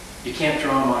 You can't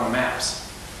draw them on maps.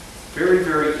 Very,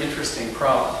 very interesting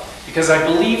problem. Because I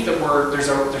believe that there's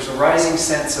a rising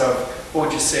sense of, what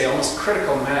would you say, almost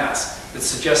critical mass that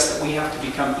suggests that we have to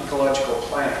become ecological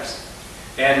planners.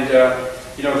 And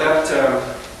you know,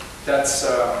 that's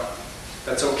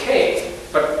okay.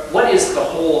 But what is the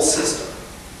whole system?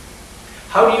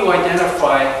 How do you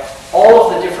identify all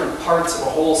of the different parts of a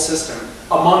whole system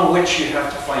among which you have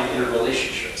to find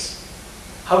interrelationships?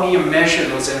 How do you measure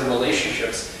those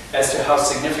interrelationships as to how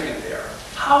significant they are?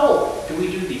 How do we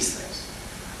do these things?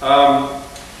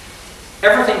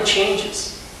 Everything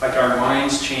changes. Like our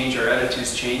minds change, our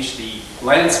attitudes change, the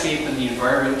landscape and the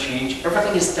environment change.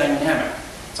 Everything is dynamic.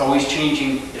 It's always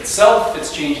changing itself,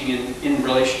 it's changing in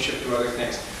relationship to other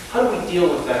things. How do we deal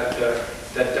with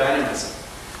that dynamism?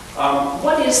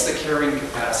 What is the carrying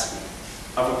capacity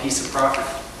of a piece of property?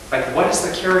 Like, what is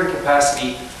the carrying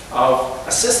capacity of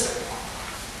a system?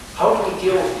 How do we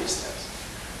deal with these things?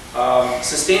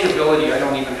 Sustainability, I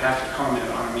don't even have to comment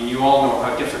on. I mean, you all know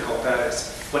how difficult that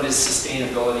is. What is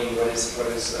sustainability? What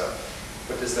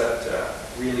does that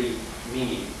really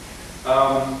mean?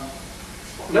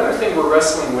 Another thing we're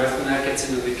wrestling with, and that gets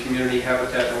into the community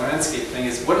habitat and landscape thing,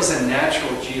 is what is a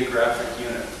natural geographic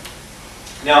unit?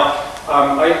 Now,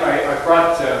 I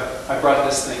brought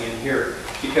this thing in here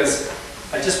because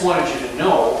I just wanted you to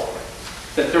know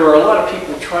that there are a lot of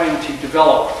people trying to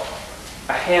develop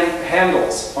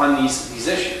handles on these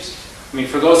issues. I mean,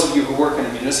 for those of you who work in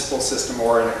a municipal system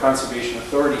or in a conservation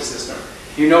authority system,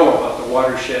 you know about the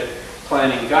watershed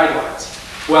planning guidelines.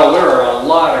 Well, there are a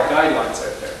lot of guidelines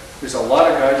out there. There's a lot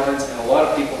of guidelines and a lot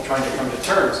of people trying to come to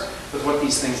terms with what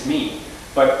these things mean.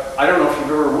 But I don't know if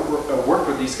you've ever worked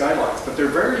with these guidelines, but they're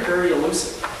very, very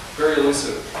elusive. Very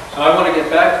elusive. Now, I want to get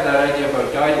back to that idea about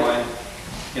a guideline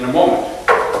in a moment.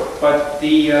 But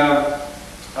the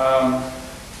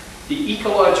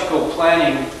ecological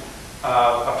planning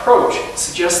approach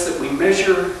suggests that we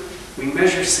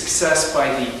measure success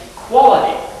by the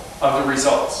quality of the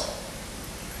results.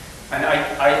 And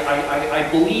I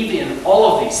believe in all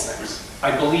of these things.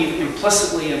 I believe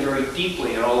implicitly and very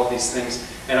deeply in all of these things,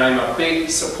 and I'm a big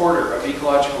supporter of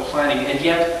ecological planning, and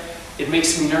yet it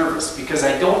makes me nervous because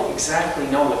I don't exactly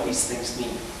know what these things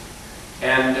mean.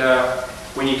 And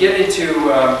when you get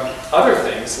into other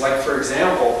things, like for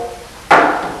example,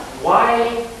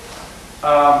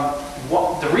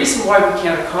 the reason why we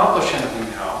can't accomplish anything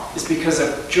now is because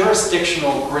of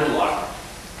jurisdictional gridlock.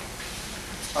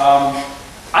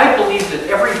 I believe that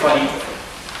everybody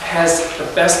has the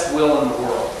best will in the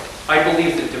world. I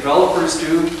believe that developers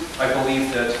do. I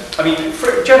believe that, I mean,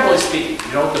 generally speaking,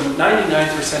 you know, the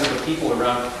 99% of the people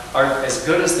around are as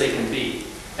good as they can be.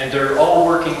 And they're all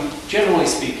working, generally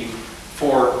speaking,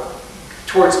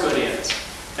 towards good ends.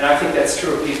 And I think that's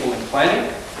true of people in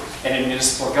planning and in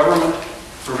municipal government,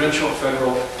 provincial,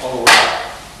 federal, all over.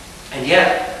 And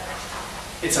yet,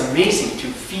 it's amazing to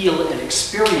feel and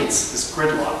experience this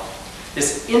gridlock,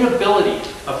 this inability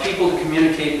of people to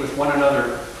communicate with one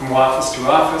another from office to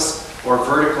office, or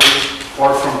vertically,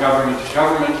 or from government to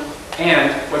government.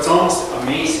 And what's almost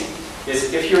amazing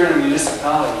is if you're in a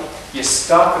municipality, you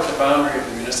stop at the boundary of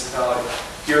the municipality.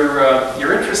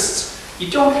 Your interests, you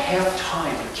don't have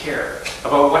time to care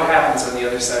about what happens on the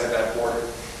other side of that border.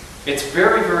 It's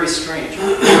very, very strange.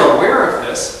 We're aware of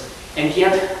this, and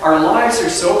yet our lives are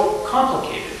so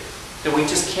complicated that we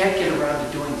just can't get around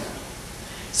to doing that.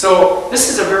 So this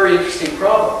is a very interesting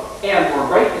problem, and we're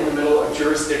right in the middle of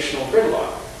jurisdictional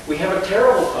gridlock. We have a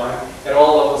terrible time at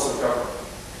all levels of government.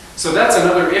 So that's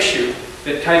another issue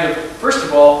that kind of, first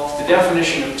of all, the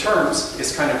definition of terms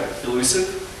is kind of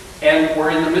elusive, and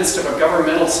we're in the midst of a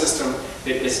governmental system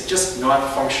that is just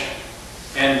not functioning,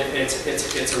 and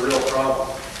it's a real problem.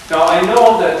 Now, I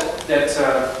know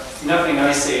that nothing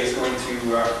I say is going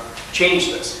to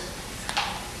change this.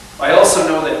 I also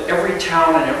know that every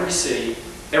town and every city,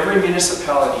 every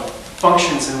municipality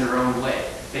functions in their own way.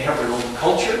 They have their own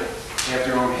culture, they have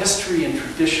their own history and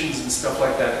traditions and stuff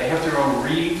like that. They have their own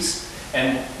Reeves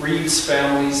and Reeves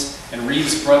families and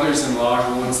Reeves brothers-in-law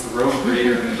who owns the road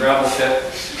grader and the gravel pit.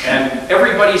 And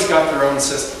everybody's got their own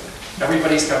system.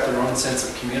 Everybody's got their own sense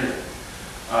of community.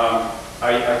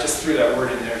 I just threw that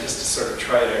word in there just to sort of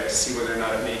try to see whether or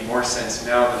not it made more sense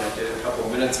now than it did a couple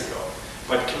of minutes ago.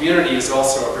 But community is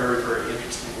also a very, very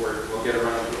interesting word. We'll get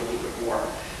around to it a little bit more.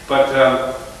 But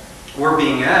we're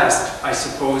being asked, I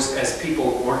suppose, as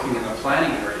people working in the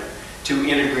planning area, to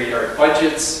integrate our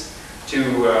budgets, to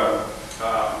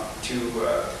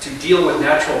deal with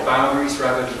natural boundaries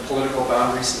rather than political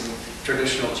boundaries and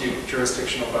traditional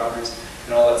jurisdictional boundaries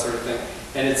and all that sort of thing.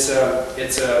 And it's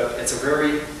a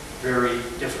very, very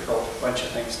difficult bunch of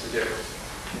things to do.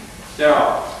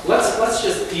 Now, let's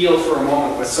just deal for a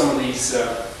moment with some of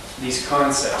these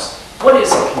concepts. What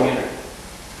is a community?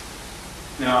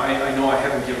 Now, I know I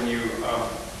haven't given you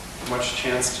much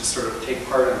chance to sort of take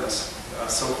part in this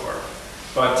so far,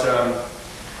 but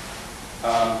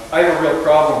I have a real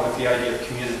problem with the idea of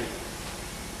community.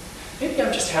 Maybe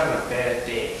I'm just having a bad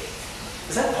day.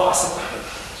 Is that possible?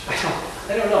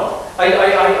 I don't know.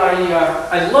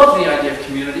 I love the idea of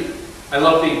community. I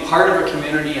love being part of a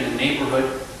community in a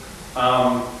neighborhood.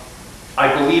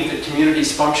 I believe that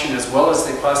communities function as well as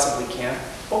they possibly can,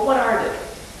 but what are they?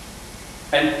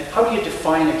 And how do you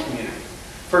define a community?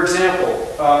 For example,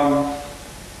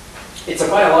 it's a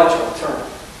biological term.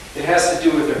 It has to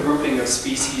do with a grouping of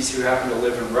species who happen to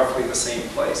live in roughly the same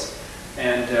place.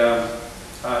 And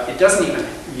it doesn't even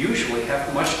usually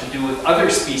have much to do with other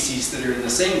species that are in the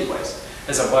same place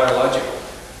as a biological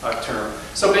term.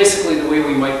 So basically the way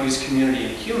we might use community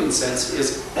in a human sense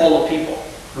is all the people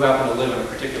who happen to live in a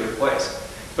particular place.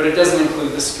 But it doesn't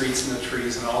include the streets and the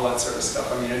trees and all that sort of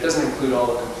stuff. I mean, it doesn't include all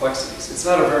the complexities. It's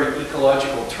not a very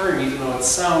ecological term, even though it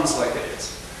sounds like it is.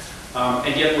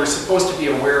 And yet we're supposed to be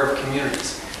aware of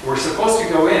communities. We're supposed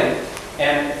to go in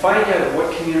and find out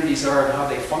what communities are and how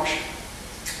they function.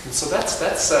 And so that's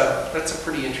a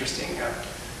pretty interesting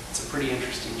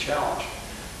challenge.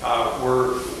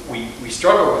 We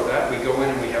struggle with that. We go in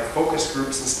and we have focus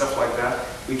groups and stuff like that.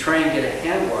 We try and get a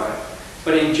handle on it.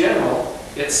 But in general,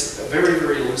 it's a very,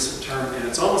 very elusive term, and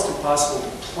it's almost impossible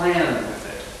to plan with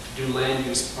it, to do land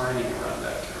use planning around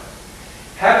that term.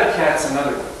 Habitat's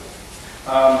another one.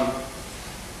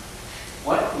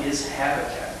 What is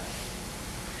habitat?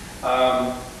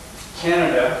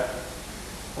 Canada,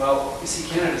 well, you see,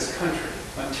 Canada's a country.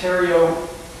 Ontario,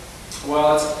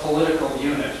 well, it's a political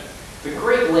unit. The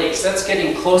Great Lakes, that's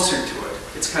getting closer to it.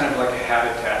 It's kind of like a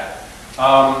habitat.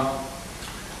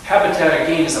 Habitat,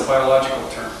 again, is a biological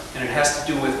term, and it has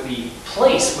to do with the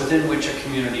place within which a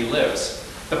community lives.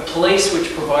 The place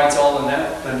which provides all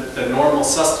the normal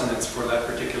sustenance for that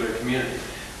particular community.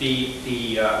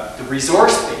 The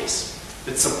resource base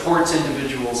that supports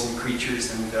individuals and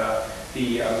creatures and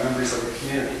the members of the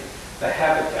community. The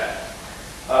habitat.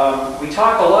 We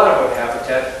talk a lot about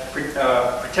habitat,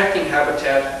 protecting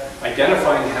habitat,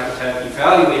 identifying habitat,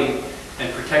 evaluating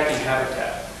and protecting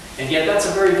habitat. And yet that's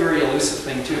a very, very elusive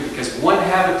thing too, because one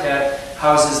habitat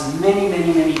houses many,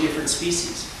 many, many different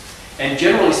species. And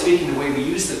generally speaking, the way we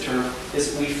use the term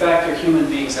is we factor human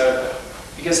beings out of it.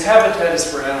 Because habitat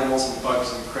is for animals and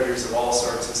bugs and critters of all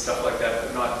sorts and stuff like that,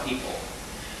 but not people.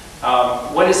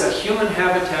 What is a human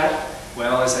habitat?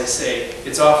 Well, as I say,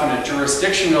 it's often a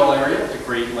jurisdictional area, the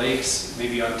Great Lakes,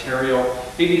 maybe Ontario,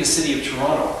 maybe the city of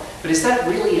Toronto. But is that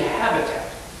really a habitat?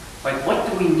 Like, what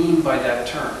do we mean by that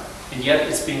term? And yet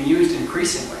it's being used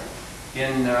increasingly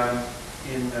in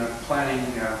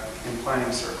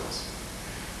planning circles.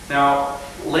 Now,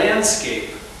 landscape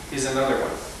is another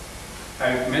one.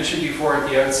 I mentioned before at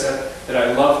the outset that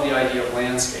I love the idea of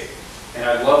landscape, and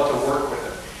I love to work with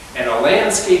it. And a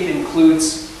landscape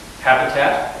includes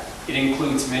habitat. It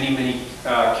includes many, many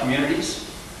communities.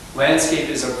 Landscape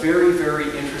is a very,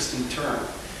 very interesting term.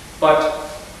 But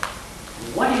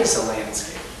what is a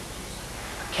landscape?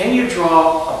 Can you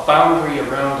draw a boundary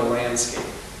around a landscape?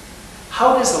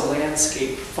 How does a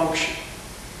landscape function?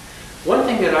 One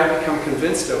thing that I've become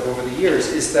convinced of over the years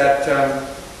is that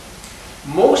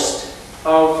most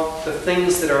of the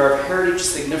things that are of heritage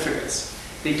significance,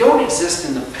 they don't exist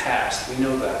in the past. We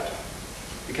know that,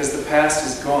 because the past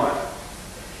is gone.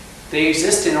 They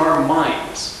exist in our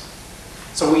minds.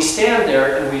 So we stand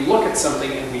there and we look at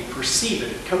something and we perceive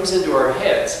it. It comes into our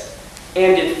heads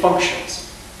and it functions.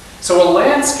 So a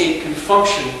landscape can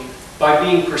function by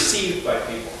being perceived by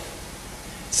people.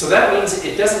 So that means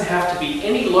it doesn't have to be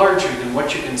any larger than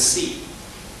what you can see.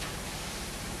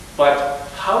 But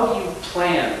how do you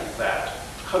plan that?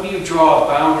 How do you draw a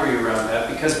boundary around that?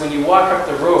 Because when you walk up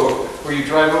the road or you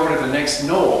drive over to the next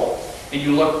knoll and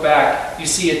you look back, you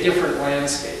see a different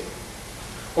landscape.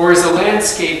 Or is a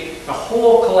landscape a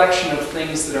whole collection of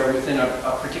things that are within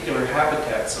a particular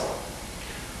habitat zone?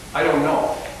 I don't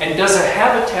know. And does a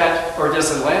habitat, or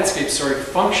does a landscape,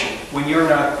 function when you're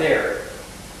not there?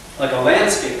 Like a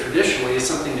landscape traditionally is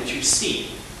something that you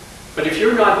see. But if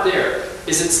you're not there,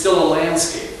 is it still a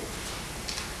landscape?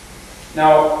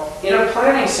 Now, in a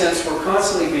planning sense, we're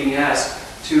constantly being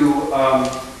asked to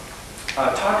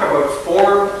talk about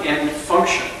form and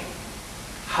function.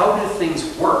 How do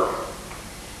things work?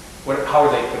 How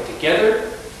are they put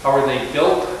together? How are they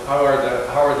built? How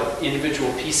are the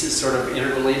individual pieces sort of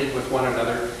interrelated with one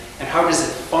another? And how does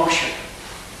it function?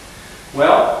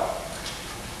 Well,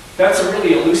 that's a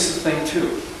really elusive thing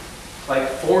too, like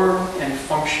form and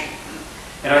function.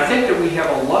 And I think that we have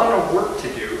a lot of work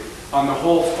to do on the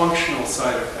whole functional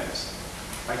side of things.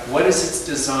 Like, what is its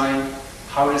design?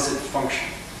 How does it function?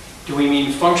 Do we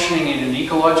mean functioning in an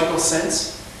ecological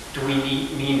sense? Do we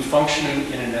mean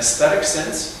functioning in an aesthetic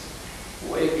sense?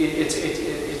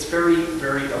 It's very,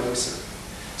 very elusive.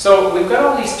 So we've got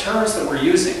all these terms that we're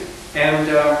using, and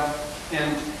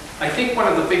I think one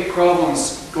of the big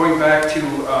problems going back to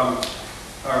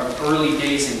our early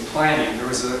days in planning, there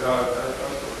was a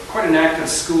quite an active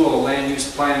school, a land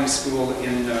use planning school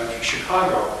in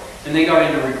Chicago, and they got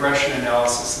into regression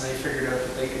analysis, and they figured out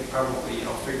that they could probably,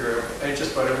 figure out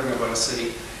just about everything about a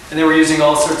city. And they were using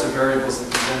all sorts of variables,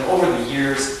 and then over the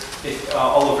years,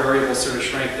 all the variables sort of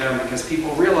shrank down because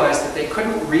people realized that they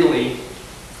couldn't really,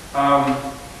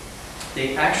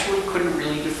 they actually couldn't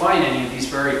really define any of these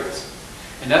variables.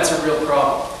 And that's a real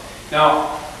problem.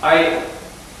 Now, I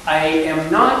am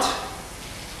not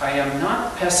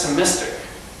pessimistic.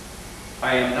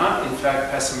 I am not, in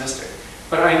fact, pessimistic.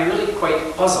 But I'm really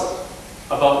quite puzzled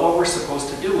about what we're supposed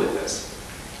to do with this.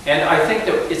 And I think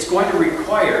that it's going to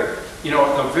require,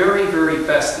 the very, very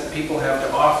best that people have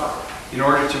to offer in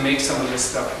order to make some of this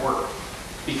stuff work.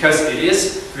 Because it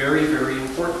is very, very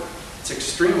important. It's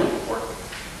extremely important.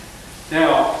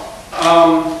 Now,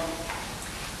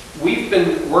 we've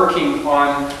been working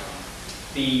on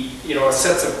the,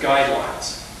 sets of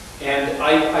guidelines. And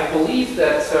I believe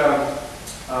that,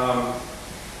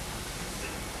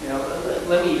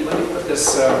 let me put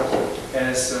this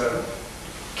as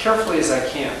carefully as I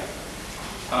can.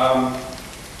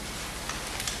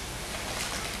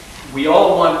 We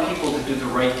all want people to do the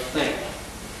right thing.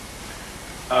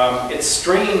 It's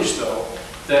strange, though,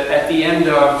 that at the end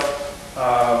of,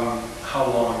 how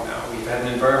long now? We've had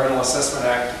an Environmental Assessment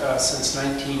Act since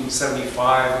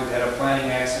 1975. We've had a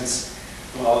Planning Act since,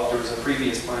 well, there was a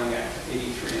previous Planning Act,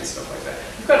 83 and stuff like that.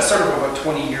 We've got sort of about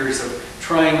 20 years of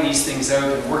trying these things out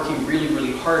and working really,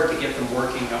 really hard to get them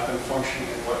working up and functioning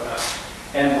and whatnot.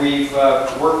 And we've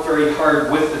worked very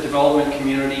hard with the development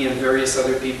community and various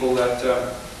other people that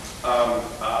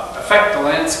affect the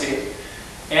landscape.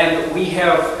 And we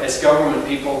have, as government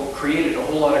people, created a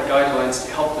whole lot of guidelines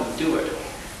to help them do it.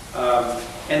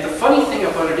 And the funny thing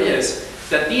about it is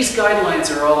that these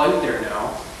guidelines are all out there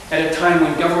now at a time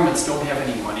when governments don't have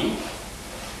any money.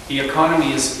 The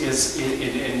economy is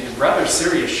in rather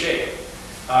serious shape.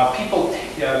 People,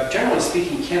 generally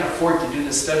speaking, can't afford to do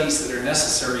the studies that are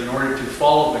necessary in order to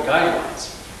follow the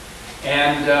guidelines.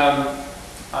 And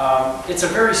it's a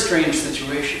very strange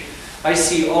situation. I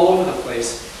see all over the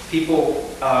place people,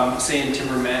 say in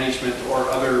timber management or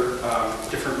other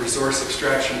different resource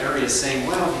extraction areas saying,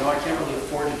 well, I can't really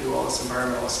afford to do all this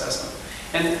environmental assessment.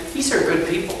 And these are good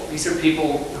people. These are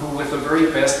people who, with the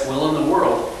very best will in the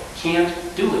world, can't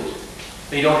do it.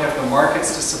 They don't have the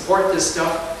markets to support this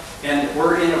stuff. And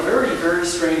we're in a very, very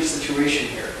strange situation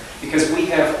here because we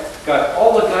have got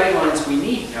all the guidelines we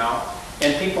need now,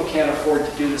 and people can't afford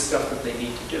to do the stuff that they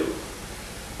need to do.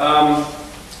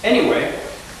 Anyway,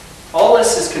 all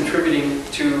this is contributing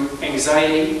to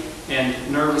anxiety and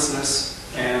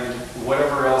nervousness and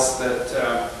whatever else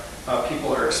that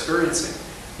people are experiencing.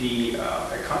 The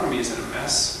economy is in a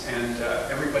mess, and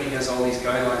everybody has all these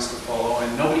guidelines to follow,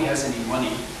 and nobody has any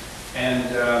money.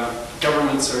 And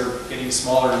governments are getting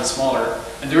smaller and smaller,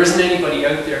 and there isn't anybody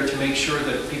out there to make sure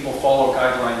that people follow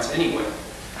guidelines anyway.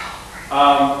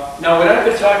 Now, when I've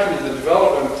been talking to the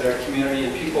development community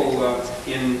and people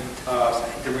in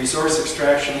the resource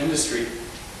extraction industry,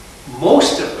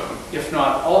 most of them, if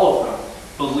not all of them,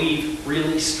 believe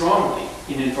really strongly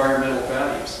in environmental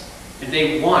values, and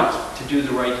they want to do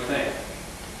the right thing.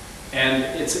 And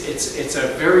it's a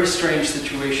very strange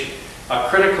situation. A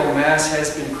critical mass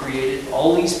has been created.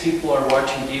 All these people are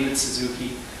watching David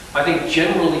Suzuki. I think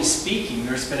generally speaking,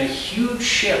 there's been a huge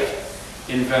shift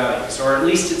in values, or at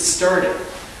least it started.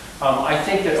 I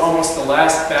think that almost the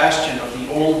last bastion of the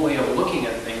old way of looking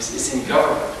at things is in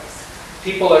government.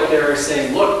 People out there are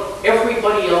saying, look,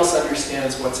 everybody else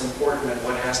understands what's important and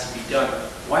what has to be done.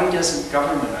 Why doesn't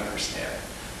government understand?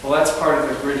 Well, that's part of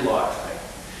the gridlock thing.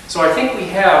 So I think we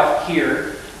have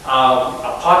here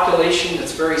a population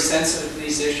that's very sensitive to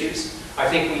these issues. I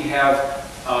think we have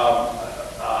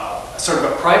sort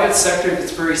of a private sector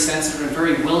that's very sensitive and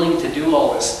very willing to do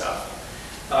all this stuff.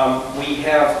 We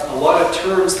have a lot of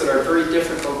terms that are very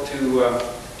difficult to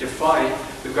define.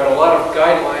 We've got a lot of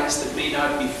guidelines that may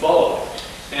not be followed.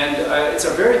 And it's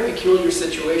a very peculiar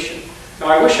situation. Now,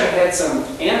 I wish I had some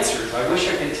answers. I wish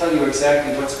I could tell you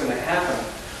exactly what's going to happen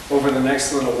over the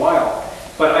next little while.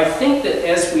 But I think that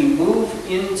as we move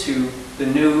into the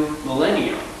new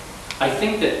millennium, I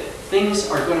think that things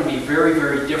are going to be very,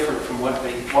 very different from what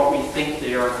we think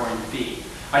they are going to be.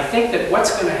 I think that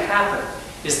what's going to happen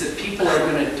is that people are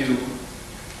going to do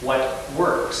what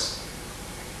works.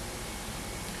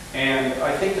 And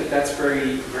I think that that's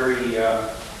very, very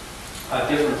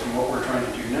different from what we're trying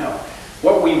to do now.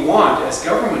 What we want as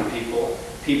government people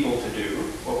to do,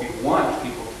 what we want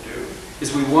people to do,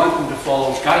 is we want them to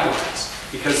follow guidelines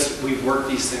because we've worked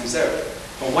these things out.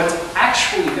 But what's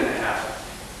actually going to happen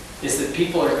is that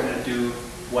people are going to do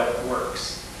what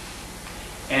works.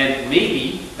 And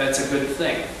maybe that's a good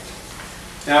thing.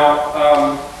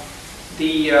 Now,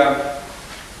 the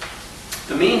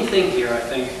main thing here, I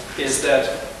think, is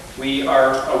that we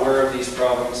are aware of these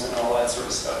problems and all that sort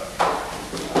of stuff.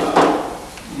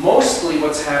 Mostly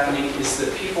what's happening is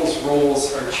that people's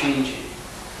roles are changing.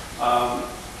 And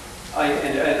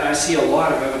I see a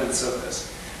lot of evidence of this.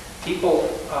 People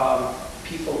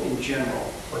in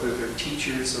general, whether they're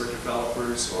teachers or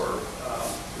developers or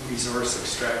resource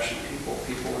extraction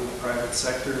people in the private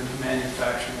sector and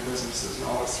manufacturing businesses and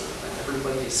all this sort of thing,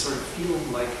 everybody is sort of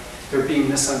feeling like they're being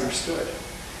misunderstood.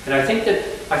 And I think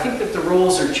that the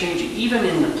roles are changing, even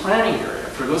in the planning area,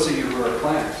 for those of you who are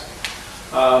planners.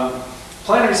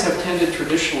 Planners have tended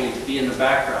traditionally to be in the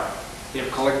background. They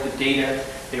have collected data,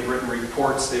 they've written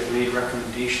reports, they've made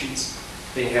recommendations,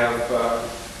 they have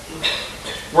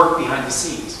worked behind the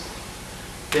scenes.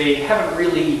 They haven't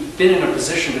really been in a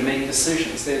position to make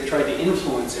decisions. They've tried to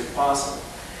influence if possible.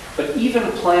 But even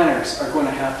planners are going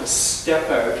to have to step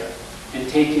out and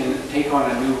take on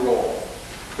a new role.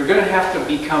 They're going to have to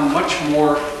become much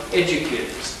more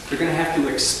educators. They're going to have to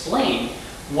explain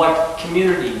what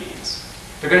community means.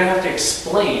 They're going to have to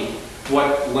explain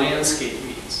what landscape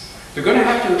means. They're going to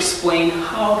have to explain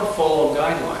how to follow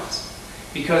guidelines.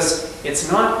 Because it's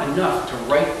not enough to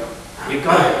write them. You've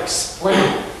got to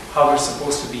explain how they're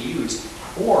supposed to be used,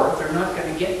 or they're not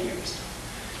going to get used.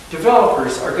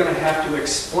 Developers are going to have to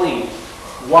explain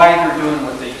why they're doing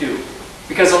what they do.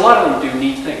 Because a lot of them do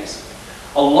neat things.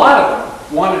 A lot of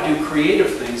them want to do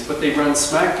creative things, but they run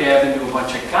smack dab into a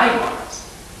bunch of guidelines.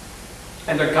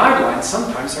 And the guidelines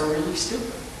sometimes are really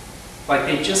stupid. Like,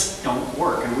 they just don't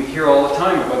work. And we hear all the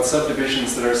time about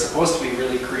subdivisions that are supposed to be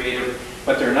really creative,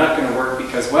 but they're not going to work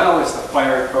because, well, there's the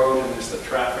fire code and there's the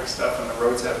traffic stuff and the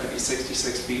roads have to be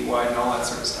 66 feet wide and all that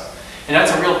sort of stuff. And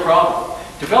that's a real problem.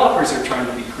 Developers are trying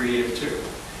to be creative too.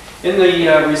 In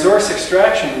the resource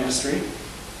extraction industry,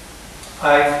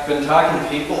 I've been talking to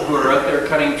people who are out there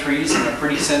cutting trees in a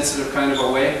pretty sensitive kind of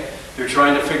a way. They're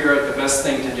trying to figure out the best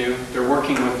thing to do. They're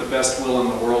working with the best will in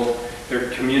the world.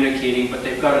 They're communicating, but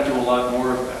they've got to do a lot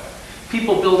more of that.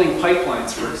 People building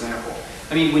pipelines, for example.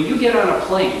 I mean, when you get on a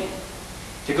plane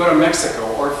to go to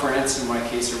Mexico or France in my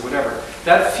case or whatever,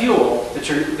 that fuel that's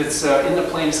in the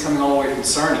plane is coming all the way from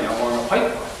Sarnia along a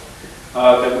pipeline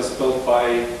that was built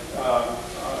by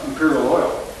Imperial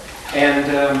Oil.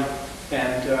 And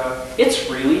it's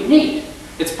really neat.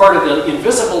 It's part of the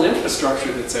invisible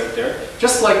infrastructure that's out there,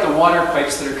 just like the water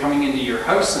pipes that are coming into your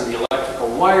house and the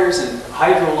electrical wires and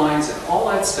hydro lines and all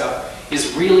that stuff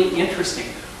is really interesting.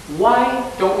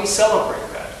 Why don't we celebrate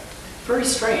that? Very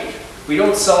strange. We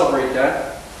don't celebrate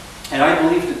that. And I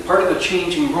believe that part of the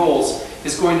changing roles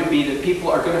is going to be that people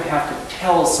are going to have to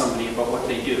tell somebody about what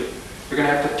they do. They're going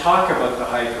to have to talk about the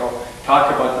hydro,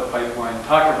 talk about the pipeline,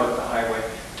 talk about the highway,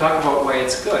 talk about why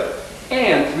it's good,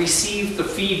 and receive the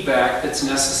feedback that's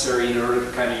necessary in order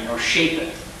to kind of, shape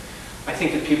it. I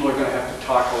think that people are going to have to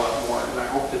talk a lot more, and I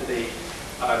hope that they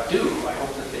do. I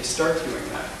hope that they start doing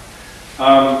that.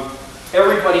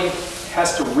 Everybody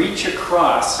has to reach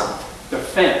across the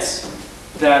fence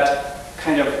that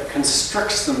kind of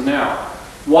constricts them now.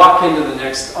 Walk into the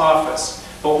next office.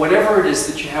 But whatever it is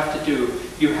that you have to do,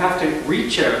 you have to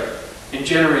reach out and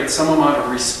generate some amount of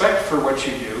respect for what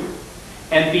you do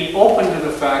and be open to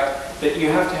the fact that you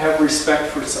have to have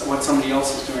respect for what somebody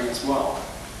else is doing as well.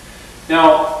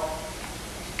 Now,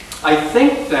 I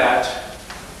think that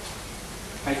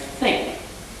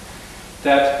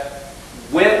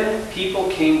when people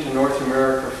came to North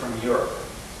America from Europe,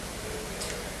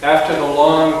 after the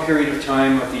long period of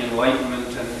time of the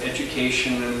Enlightenment and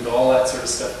education and all that sort of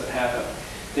stuff that happened,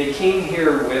 they came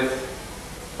here with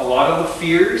a lot of the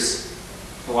fears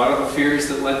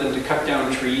that led them to cut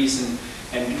down trees and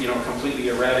completely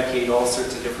eradicate all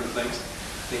sorts of different things.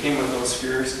 They came with those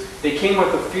fears. They came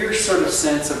with a fierce sort of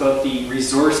sense about the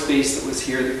resource base that was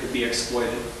here that could be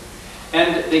exploited.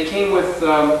 And they came with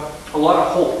a lot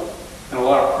of hope and a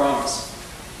lot of promise.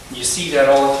 You see that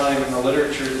all the time in the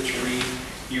literature that you read.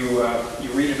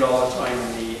 You read it all the time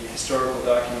in the historical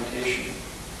documentation.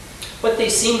 What they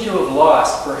seem to have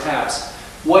lost, perhaps,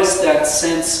 was that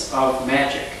sense of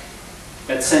magic,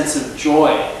 that sense of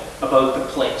joy about the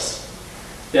place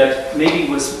that maybe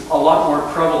was a lot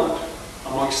more prevalent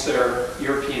amongst their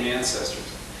European ancestors.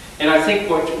 And I think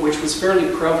which was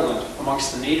fairly prevalent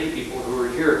amongst the native people who were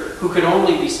here, who could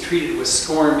only be treated with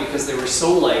scorn because they were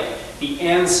so like the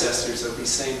ancestors of these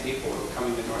same people who were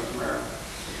coming to North America.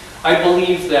 I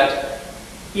believe that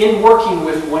in working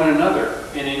with one another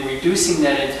and in reducing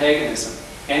that antagonism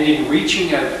and in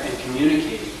reaching out and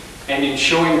communicating and in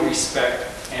showing respect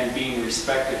and being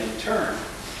respected in turn,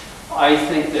 I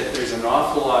think that there's an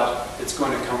awful lot that's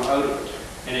going to come out of it.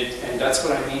 And that's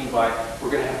what I mean by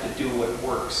we're going to have to do what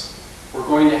works. We're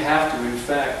going to have to, in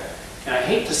fact, and I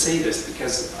hate to say this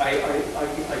because I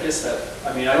guess that,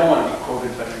 I mean, I don't want to be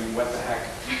quoted, but I mean, what the heck.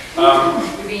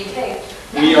 You're being taped.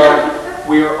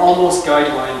 We are almost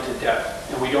guidelined to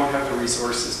death, and we don't have the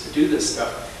resources to do this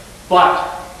stuff. But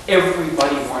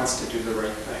everybody wants to do the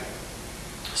right thing.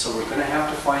 So we're going to have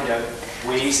to find out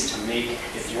ways to make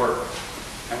it work.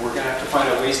 And we're going to have to find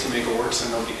out ways to make it work so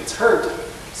nobody gets hurt.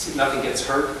 So nothing gets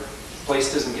hurt, the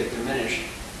place doesn't get diminished,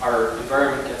 our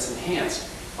environment gets enhanced.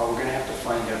 But we're going to have to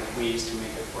find out ways to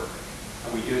make it work.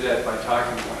 And we do that by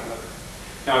talking to one another.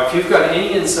 Now, if you've got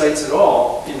any insights at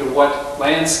all into what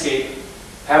landscape,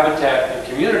 habitat, and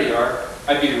community are,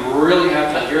 I'd be really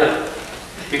happy to hear them.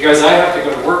 Because I have to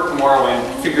go to work tomorrow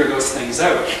and figure those things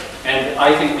out. And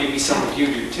I think maybe some of you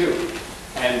do too.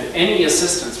 And any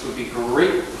assistance would be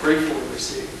gratefully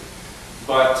received.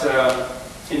 But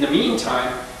in the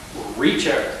meantime, we'll reach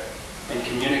out and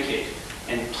communicate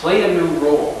and play a new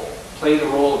role, play the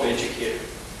role of educator.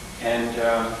 And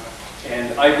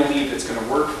I believe it's going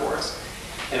to work for us.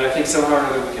 And I think somehow or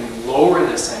another we can lower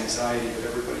this anxiety that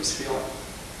everybody's feeling,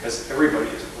 because everybody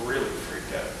is really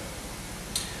freaked out.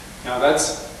 Now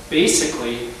that's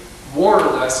basically more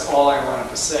or less all I wanted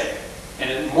to say. And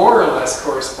it more or less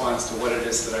corresponds to what it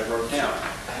is that I wrote down.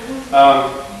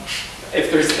 If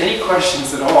there's any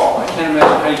questions at all, I can't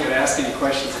imagine how you could ask any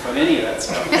questions about any of that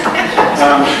stuff.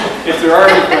 If there are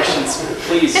any questions,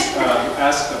 please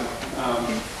ask them.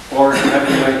 Or if you have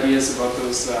any ideas about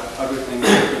those other things,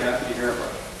 I'd be happy to hear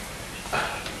about.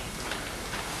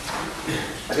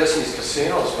 I guess these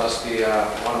casinos must be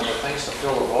one of the things to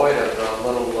fill the void of the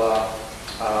little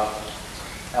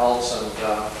elves and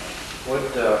wood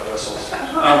whistles.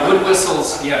 Wood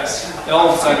whistles, yes.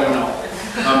 Elves, I don't know.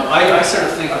 I sort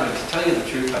of think, to tell you the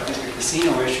truth, I think the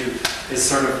casino issue is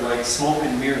sort of like smoke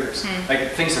and mirrors.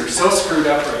 Like, things are so screwed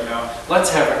up right now,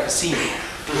 let's have a casino.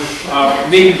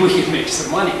 Maybe we can make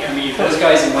some money. I mean, those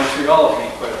guys in Montreal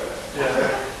make quite a bit.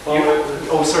 Yeah. Well,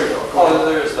 oh, sorry, go well,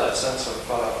 there is that sense of,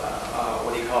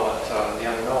 what do you call it, the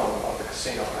unknown of the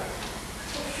casino, right?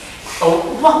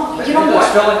 Oh, well, you know what?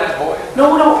 It's filling that void.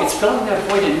 No, it's filling that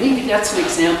void, and maybe that's an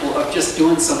example of just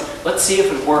doing some, let's see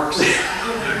if it works.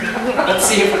 Let's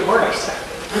see if it works.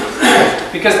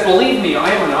 Because believe me, I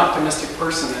am an optimistic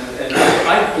person, and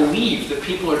I believe that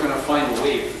people are going to find a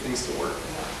way for things to work.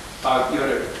 You had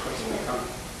a question to come.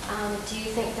 Do you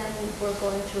think then we're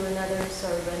going through another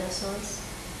sort of renaissance?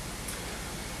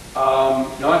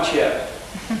 Not yet.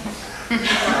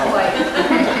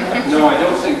 No, I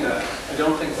don't think that. I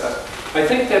don't think that. I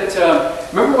think that,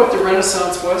 remember what the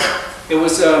Renaissance was? It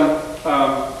was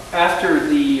after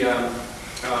the,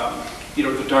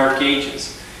 the Dark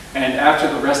Ages, and after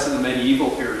the rest of the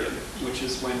medieval period, which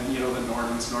is when, the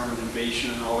Norman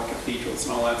invasion and all the cathedrals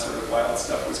and all that sort of wild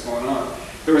stuff was going on.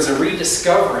 There was a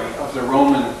rediscovery of the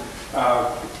Roman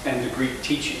and the Greek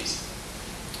teachings,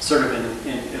 sort of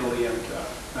in Italy, and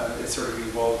it sort of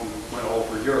evolved and went all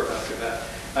over Europe after that.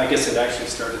 I guess it actually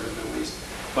started in the Middle East.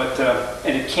 But,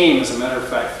 and it came, as a matter of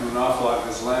fact, from an awful lot of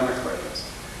Islamic writers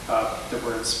that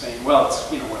were in Spain. Well, it's,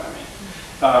 you know what I mean.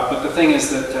 But the thing is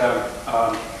that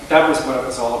that was what it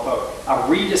was all about, a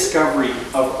rediscovery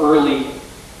of early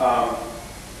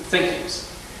thinkings.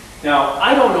 Now,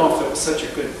 I don't know if it was such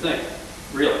a good thing,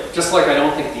 really. Just like I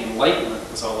don't think the Enlightenment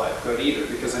was all that good either,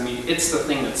 because, I mean, it's the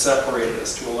thing that separated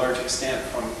us to a large extent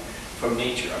from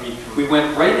nature. I mean, we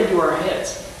went right into our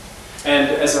heads. And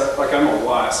I'm a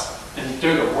wasp, and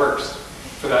they're the worst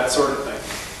for that sort of thing.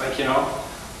 Like,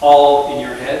 all in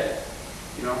your head,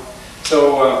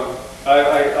 So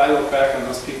I look back on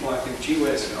those people and I think, gee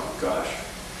whiz, gosh,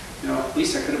 at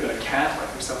least I could have been a Catholic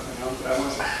or something, but I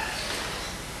wasn't.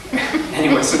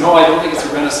 Anyway, so no, I don't think it's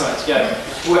a renaissance yet.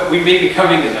 We may be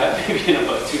coming to that maybe in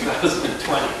about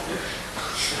 2020.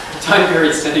 Time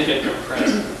periods tend to get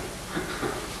compressed.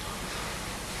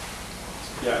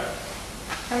 Yeah.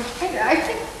 I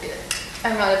think,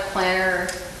 I'm not a planner,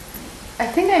 I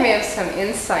think I may have some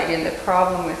insight in the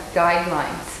problem with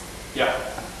guidelines. Yeah.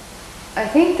 I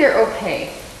think they're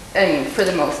okay, I mean, for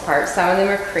the most part. Some of them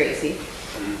are crazy.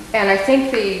 And I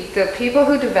think the people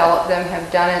who develop them have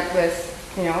done it with,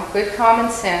 good common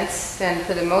sense, and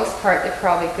for the most part, they're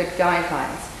probably good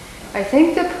guidelines. I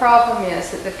think the problem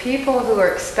is that the people who are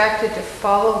expected to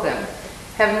follow them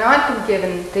have not been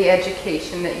given the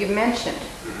education that you mentioned.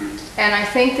 And I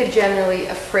think they're generally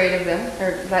afraid of them,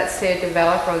 or let's say a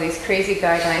developer, or these crazy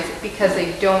guidelines, because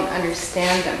they don't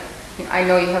understand them. I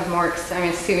know you have more, I'm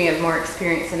assuming you have more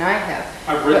experience than I have.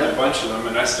 I've written a bunch of them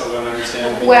and I still don't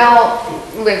understand them. Well,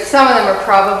 with some of them are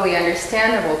probably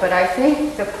understandable, but I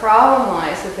think the problem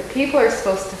lies that the people who are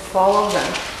supposed to follow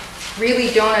them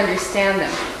really don't understand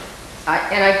them.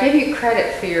 And I give you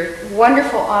credit for your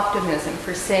wonderful optimism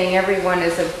for saying everyone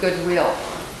is of goodwill.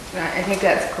 I think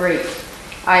that's great.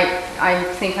 I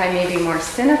think I may be more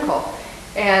cynical.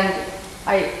 And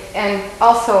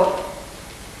also,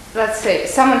 let's say,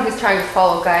 someone who's trying to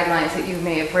follow guidelines that you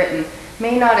may have written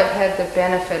may not have had the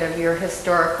benefit of your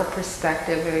historical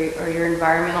perspective or your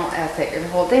environmental ethic or the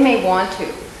whole. They may want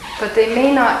to, but they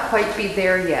may not quite be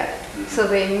there yet. So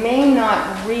they may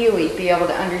not really be able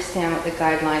to understand what the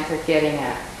guidelines are getting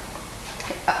at.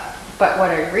 But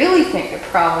what I really think the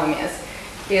problem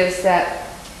is that,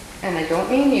 and I don't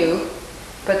mean you,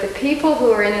 but the people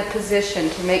who are in the position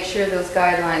to make sure those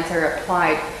guidelines are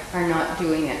applied are not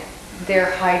doing it.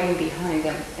 They're hiding behind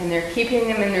them, and they're keeping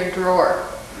them in their drawer.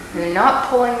 And they're not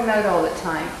pulling them out all the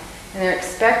time. And they're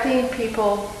expecting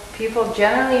people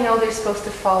generally know they're supposed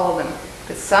to follow them.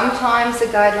 But sometimes the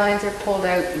guidelines are pulled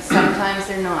out and sometimes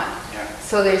they're not. Yeah.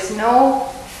 So there's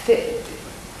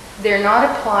they're not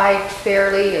applied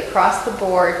fairly across the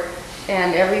board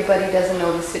and everybody doesn't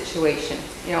know the situation.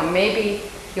 You know, maybe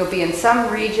you'll be in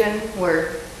some region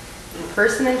where the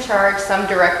person in charge, some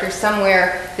director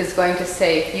somewhere is going to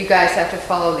say, you guys have to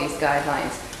follow these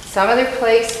guidelines. Some other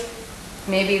place,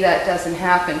 maybe that doesn't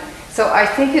happen. So I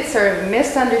think it's sort of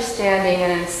misunderstanding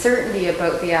and uncertainty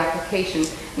about the application.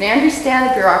 And I understand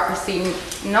the bureaucracy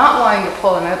not wanting to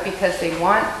pull them out because they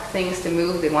want things to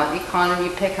move, they want the economy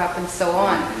to pick up and so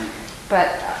on. But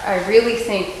I really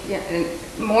think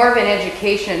more of an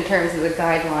education in terms of the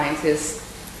guidelines is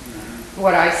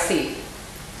what I see.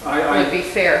 Would be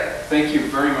fair. Thank you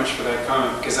very much for that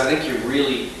comment, because I think you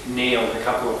really nailed a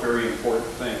couple of very important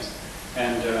things.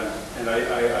 And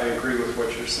I agree with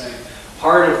what you're saying.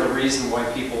 Part of the reason why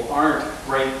people aren't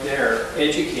right there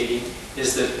educating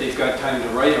is that they've got time to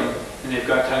write them and they've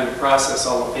got time to process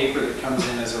all the paper that comes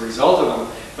in as a result of them,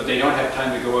 but they don't have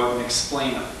time to go out and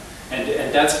explain them.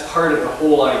 And that's part of the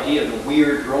whole idea, the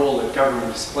weird role that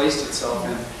government has placed itself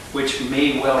in, which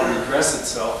may well redress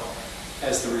itself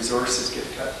as the resources get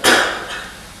cut down.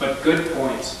 But good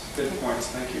points,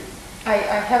 thank you. I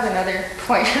have another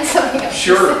point on something else.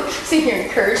 Sure. See, you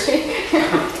encourage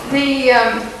me.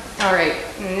 All right,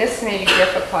 and this may be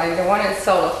difficult. I don't want to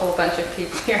insult a whole bunch of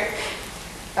people here.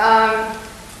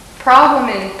 Problem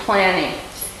in planning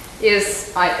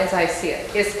is, as I see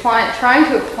it, is trying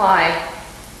to apply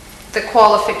the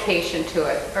qualification to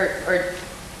it, or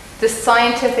the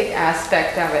scientific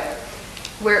aspect of it.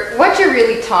 Where what you're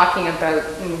really talking about,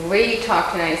 and the way you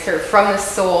talk tonight, is sort of from the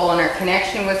soul and our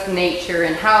connection with nature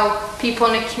and how people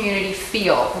in a community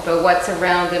feel about what's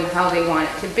around them, how they want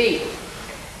it to be.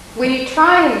 When you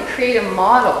try and create a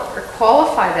model or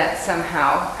qualify that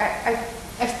somehow,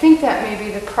 I think that may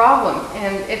be the problem.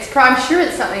 And I'm sure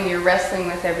it's something you're wrestling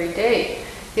with every day,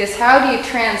 is how do you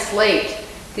translate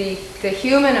the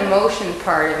human emotion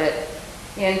part of it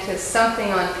into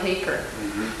something on paper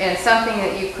and something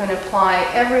that you can apply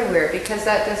everywhere, because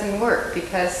that doesn't work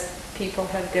because people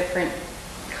have different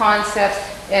concepts,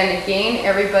 and again,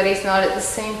 everybody's not at the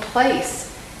same place.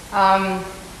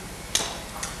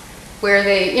 Where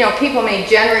people may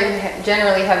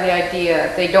generally have the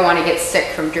idea they don't want to get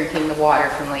sick from drinking the water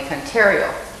from Lake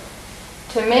Ontario.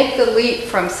 To make the leap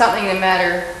from something the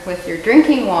matter with your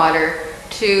drinking water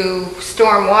to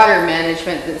storm water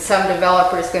management that some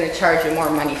developer is going to charge you more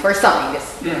money for something.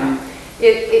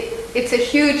 It's a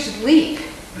huge leap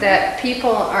that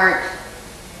people aren't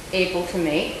able to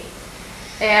make,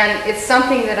 and it's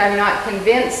something that I'm not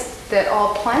convinced that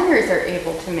all planners are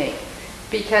able to make.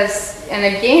 Because, and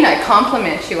again, I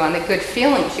compliment you on the good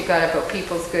feelings you got about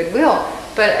people's goodwill,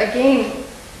 but again,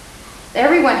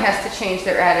 everyone has to change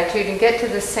their attitude and get to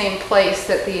the same place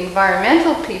that the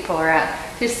environmental people are at.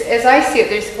 As I see it,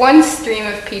 there's one stream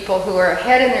of people who are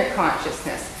ahead in their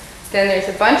consciousness. Then there's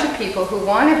a bunch of people who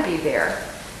want to be there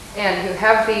and who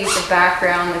have the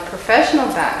background, the professional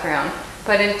background,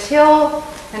 but until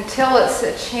it's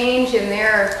a change in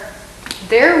their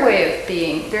way of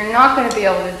being, they're not going to be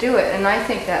able to do it. And I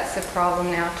think that's the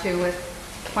problem now too with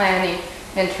planning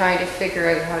and trying to figure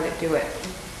out how to do it.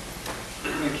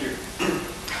 Thank you.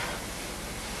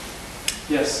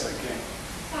 Yes, okay.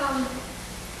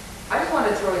 I just wanted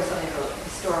to throw in something about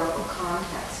historical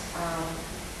context.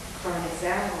 From an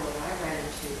example that I ran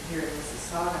into here in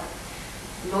Mississauga,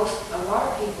 a lot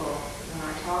of people, when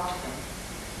I talk to them,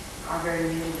 are very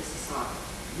new to Mississauga.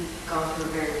 We've gone through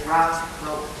a very rapid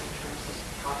growth in terms of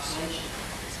population.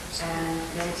 And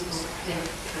many people think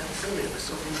that the city was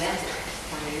invented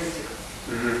 20 years ago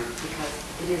because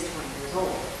it is 20 years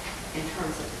old in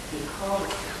terms of being called a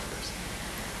city.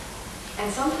 And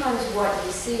sometimes what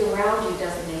you see around you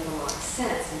doesn't make a lot of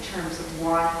sense in terms of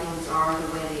why things are the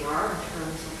way they are in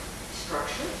terms of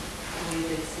structure, the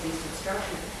way the city's been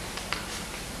structured.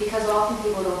 Because often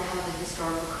people don't have a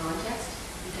historical context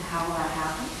into how that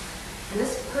happened. And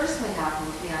this personally happened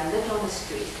with me. I lived on the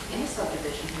street in a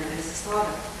subdivision here in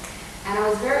Mississauga, and I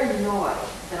was very annoyed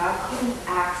that I couldn't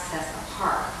access a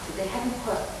park, that they hadn't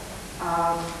put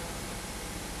a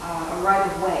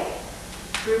right-of-way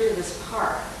through to this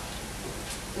park.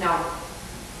 Now,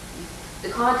 the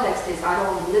context is I'd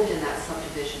only lived in that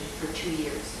subdivision for 2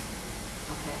 years.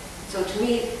 Okay, so to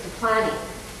me, the planning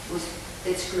was,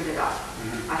 they screwed it up.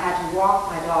 I had to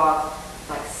walk my dog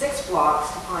like 6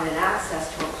 blocks to find an access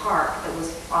to a park that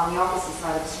was on the opposite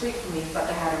side of the street from me, but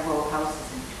they had a row of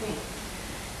houses in between.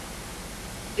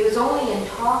 It was only in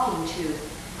talking to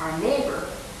our neighbor,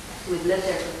 who had lived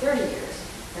there for 30 years,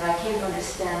 that I came to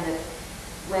understand that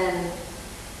when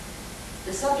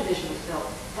the subdivision was built,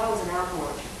 that was an apple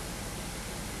orchard.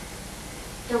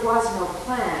 There was no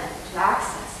plan to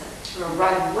access it through a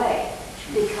right-of-way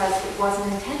because it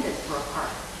wasn't intended for a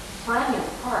park. Planning of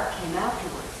the park came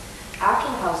afterwards, after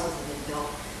the houses had been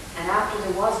built, and after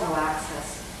there was no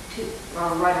access to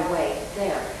right-of-way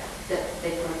there, that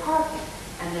they put a park in,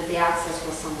 and that the access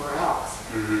was somewhere else.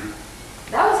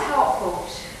 That was helpful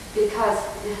because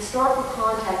the historical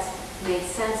context made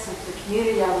sense of the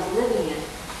community I was living in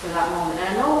for that moment. And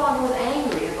I no longer was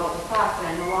angry about the fact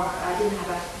that I didn't have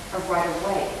a right of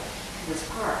way to this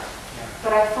park.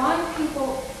 But I find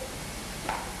people,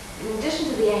 in addition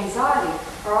to the anxiety,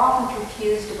 are often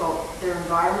confused about their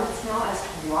environments now as to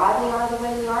why they are the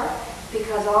way they are,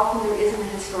 because often there isn't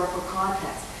a historical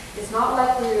context. It's not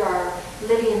like we are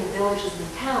living in the villages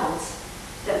and towns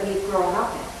that we've grown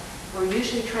up in. We're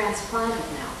usually transplanted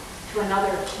now to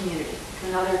another community, to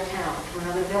another town, to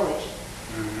another village.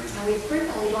 And we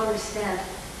frequently don't understand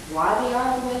why they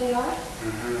are the way they are.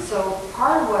 So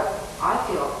part of what I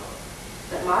feel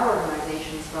that my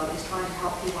organization is about is trying to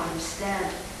help people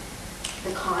understand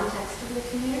the context of the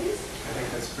communities. I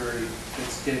think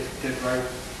that's dead right.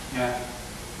 Yeah,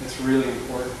 that's really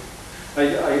important.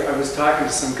 I was talking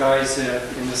to some guys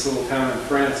in this little town in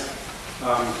France,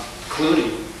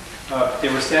 Cluny. They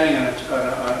were standing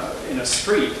in a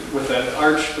street with an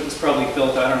arch that was probably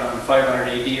built, I don't know, in 500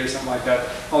 AD or something like that.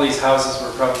 All these houses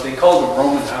were probably, they called them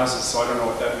Roman houses, so I don't know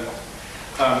what that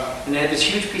means. And they had this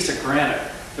huge piece of granite.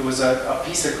 There was a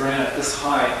piece of granite this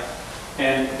high,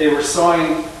 and they were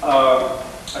sawing a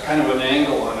kind of an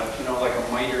angle on it, you know, like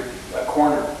a miter, a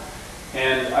corner.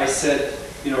 And I said,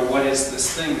 you know, what is this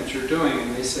thing that you're doing?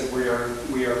 And they said, we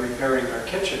are repairing our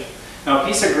kitchen. Now, a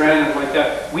piece of granite like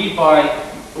that, we buy,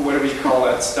 what do we call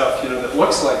that stuff, you know, that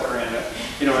looks like granite.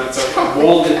 You know, it's a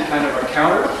molded kind of a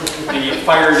counter, and you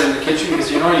fire it in the kitchen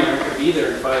because you know you're not going to be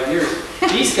there in 5 years.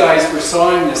 These guys were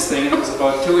sawing this thing, and it was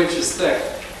about 2 inches thick.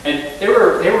 And they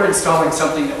were installing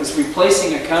something that was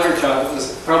replacing a countertop that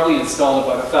was probably installed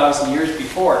about 1,000 years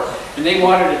before. And they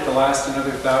wanted it to last another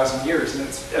 1,000 years, and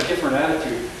it's a different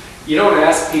attitude. You don't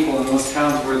ask people in those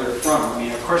towns where they're from. I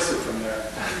mean, of course they're from there.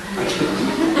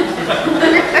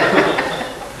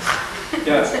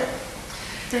 Yes.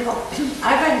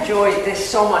 I've enjoyed this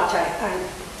so much. I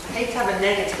hate to have a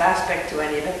negative aspect to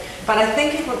any of it, but I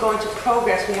think if we're going to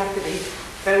progress, we have to be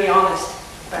very honest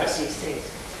about these things.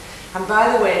 And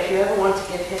by the way, if you ever want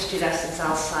to give history lessons,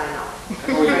 I'll sign up.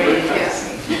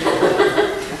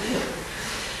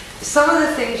 Some of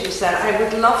the things you said, I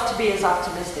would love to be as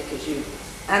optimistic as you.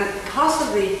 And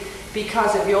possibly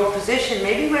because of your position,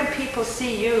 maybe when people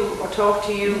see you or talk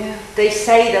to you, they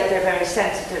say that they're very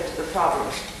sensitive to the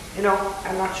problems. You know,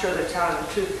 I'm not sure they're telling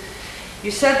the truth.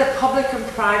 You said the public and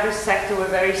private sector were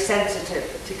very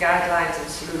sensitive to guidelines and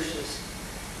solutions.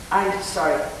 I'm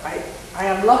sorry, I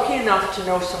am lucky enough to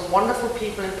know some wonderful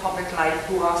people in public life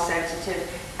who are sensitive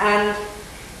and,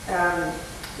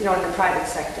 you know, in the private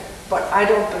sector. But I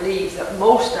don't believe that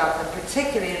most of them,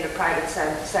 particularly in the private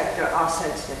sector, are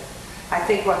sensitive. I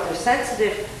think what they're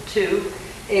sensitive to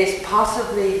is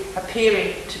possibly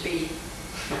appearing to be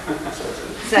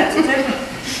sensitive.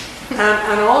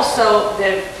 And also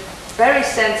they're very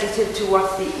sensitive to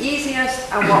what's the easiest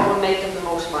and what will make them the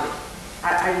most money.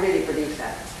 I really believe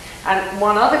that. And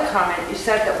one other comment, you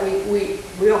said that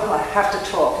we all have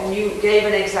to talk, and you gave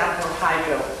an example of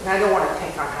hydro. And I don't want to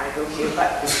pick on hydro here,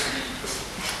 but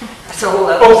it's a whole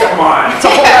other Oh, come on! It's a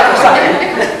whole other side.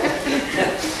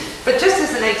 But just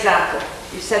as an example,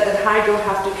 you said that hydro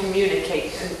have to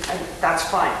communicate, and that's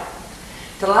fine.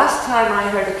 The last time I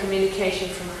heard a communication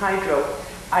from Hydro,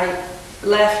 I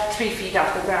left 3 feet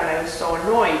off the ground. I was so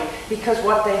annoyed because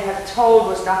what they had told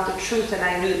was not the truth, and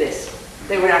I knew this.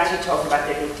 They were actually talking about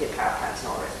their nuclear power plants and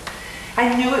all this.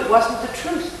 I knew it wasn't the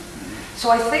truth. So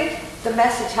I think the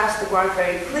message has to go out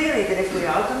very clearly that if we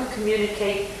are going to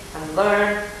communicate and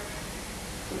learn,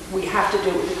 we have to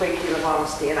do it with a great deal of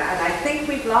honesty. And I think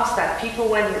we've lost that. People,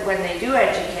 when they do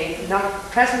educate, not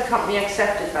present company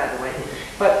accepted, by the way,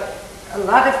 but a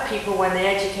lot of people, when they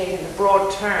educate in the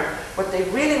broad term, what they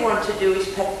really want to do is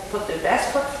put their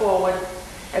best foot forward,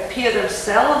 appear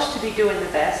themselves to be doing the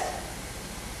best.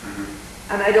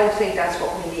 And I don't think that's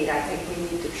what we need. I think we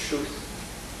need the truth.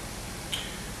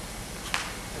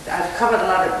 I've covered a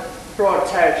lot of broad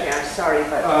territory, I'm sorry,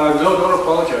 but... No, don't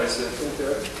apologize.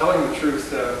 Telling the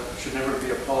truth should never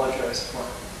be apologized for.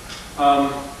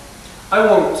 I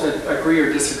won't agree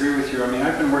or disagree with you. I mean,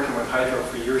 I've been working with Hydro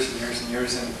for years and years and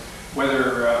years, and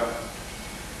whether...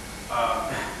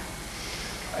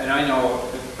 and I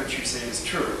know that what you say is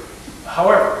true.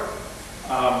 However,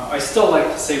 I still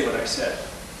like to say what I said.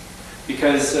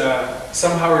 Because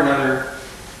somehow or another,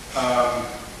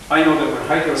 I know that when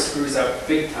Hydro screws up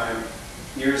big time,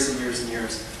 years and years and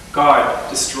years, God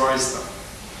destroys them.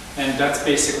 And that's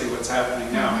basically what's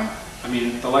happening now. I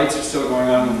mean, the lights are still going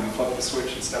on when we flip the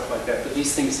switch and stuff like that, but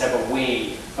these things have a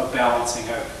way of balancing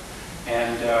out.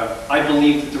 And I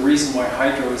believe that the reason why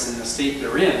Hydro is in the state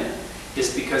they're in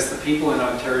is because the people in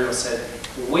Ontario said,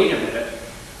 wait a minute,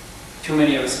 too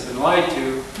many of us have been lied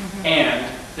to, and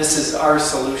this is our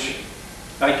solution.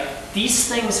 Like, these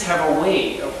things have a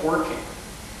way of working,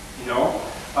 you know?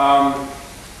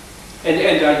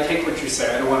 And I take what you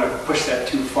say. I don't want to push that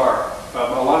too far.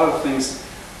 A lot of the things,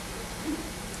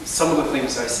 some of the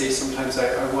things I say, sometimes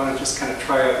I want to just kind of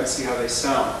try out and see how they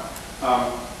sound.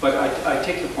 But I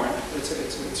take your point.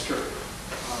 It's true.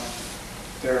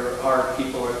 There are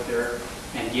people out there,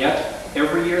 and yet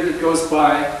every year that goes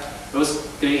by,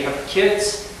 they have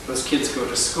kids. Those kids go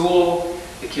to school.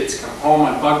 The kids come home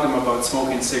and bug them about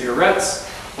smoking cigarettes,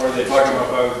 or they bug them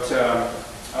about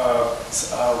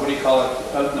what do you call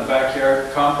it, out in the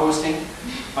backyard, composting,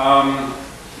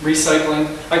 recycling.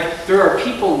 Like, there are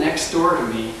people next door to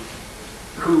me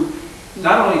who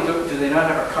not only do they not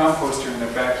have a composter in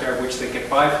their backyard, which they get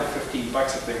by for 15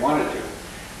 bucks if they wanted to,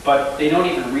 but they don't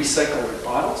even recycle their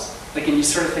bottles. Like, and you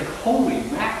sort of think, holy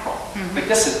mackerel, like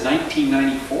this is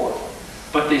 1994,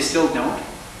 but they still don't,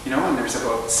 you know, and there's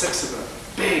about 6 of them.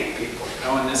 Big people, you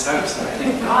know, in this house, and I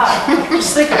think, God,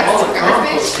 just think of all the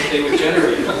compost that they would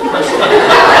generate.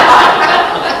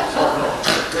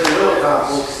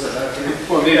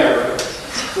 Well, yeah.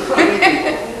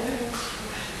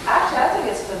 Actually, I think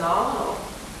it's phenomenal.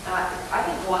 I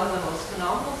think one of the most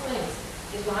phenomenal things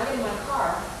is when I get in my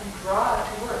car and drive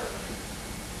to work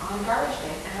on garbage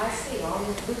day, and I see all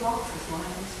these blue boxes lying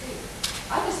on the street.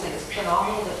 I just think it's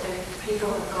phenomenal that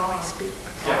people have gone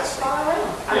that far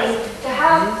around. I mean, to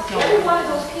have every one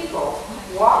of those people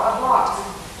walk a block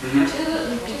to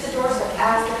the doorstep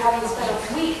after having spent a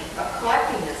week of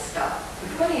collecting this stuff and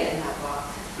putting it in that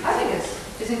box, I think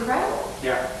it's incredible.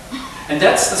 Yeah, and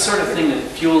that's the sort of thing that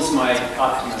fuels my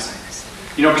optimism.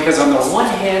 You know, because on the one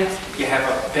hand, you have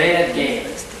a bad day,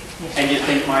 and you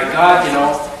think, my God,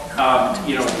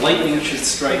 you know, lightning should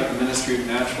strike the Ministry of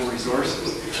Natural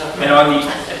Resources. And on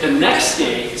the next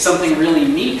day, something really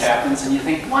neat happens, and you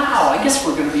think, wow, I guess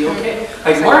we're going to be okay.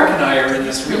 Like, Mark and I are in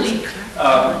this really,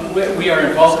 we are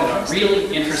involved in a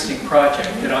really interesting project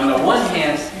that on the one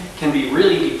hand can be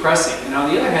really depressing, and on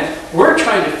the other hand, we're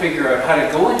trying to figure out how to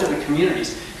go into the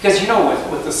communities. Because, you know,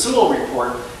 with the Sewell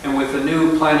report and with the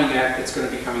new Planning Act that's going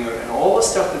to be coming out and all the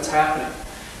stuff that's happening,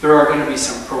 there are going to be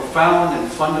some profound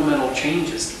and fundamental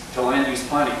changes to land use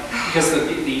planning, because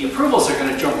the approvals are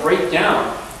going to jump right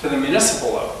down to the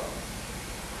municipal level.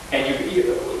 And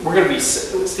we're going to be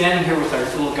standing here with our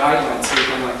little guidelines here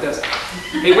going like this.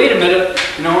 Hey, wait a minute,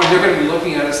 you know, and they're going to be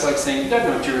looking at us like saying, you have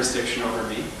no jurisdiction over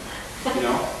me, you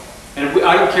know, and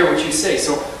I don't care what you say.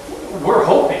 So we're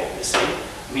hoping, you see,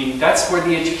 I mean, that's where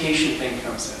the education thing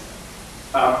comes in.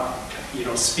 You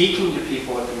know, speaking to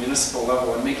people at the municipal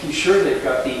level and making sure they've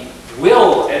got the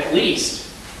will, at least,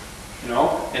 you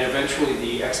know, and eventually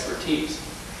the expertise.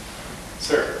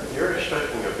 Sir? You're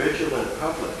expecting a vigilant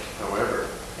public, however,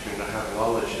 to have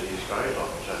knowledge of these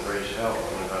guidelines and raise hell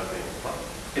when they're not being applied.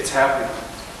 It's happening.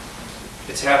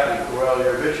 It's happening. Well,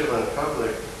 your vigilant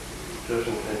public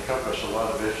doesn't encompass a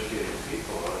lot of educated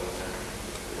people.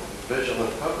 The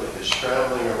vigilant public is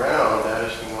scrambling around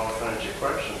asking all kinds of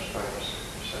questions, trying to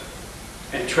say.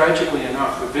 And tragically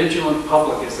enough, the vigilant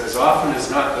public is as often as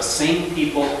not the same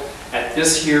people at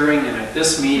this hearing and at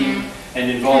this meeting and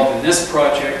involved in this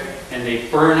project, and they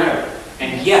burn out.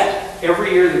 And yet,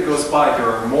 every year that goes by, there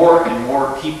are more and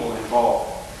more people involved.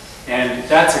 And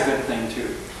that's a good thing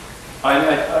too.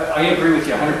 I agree with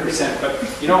you 100%, but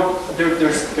you know,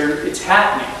 it's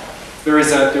happening. There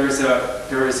is a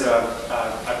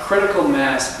critical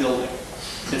mass building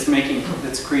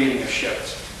that's creating a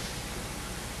shift.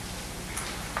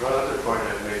 One other point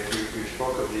I made, you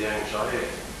spoke of the anxiety.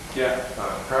 Yeah.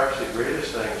 Perhaps the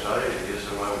greatest anxiety is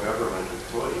among government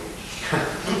employees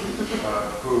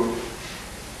who,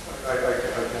 I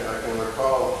can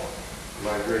recall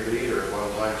my great leader at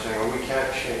one time saying, well, we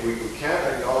can't change, we can't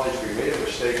acknowledge we made a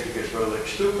mistake because we'll look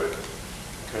stupid.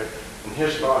 Okay? And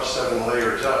his boss, 7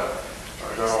 layers up,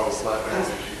 got all the flat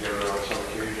managers together on some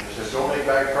occasion and says, don't make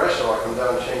bad press or I'll come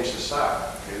down and change the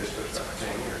staff. Okay, this goes back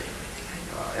 10 years.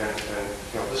 And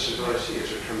you know, this is what I see.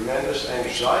 It's a tremendous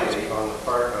anxiety on the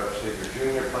part of, say, your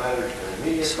junior planners and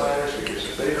immediate planners, because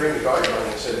if they bring the guideline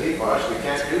and say, hey, boss, we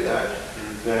can't do that,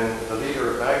 then the leader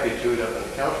of magnitude up in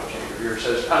the council chamber here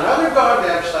says, another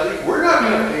goddamn study, we're not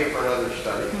going to pay for another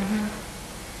study.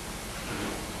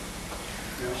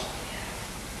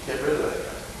 Get rid of that guy.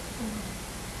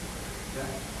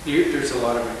 There's a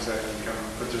lot of anxiety in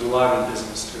government, but there's a lot in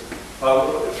business too,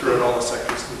 throughout all the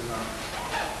sectors.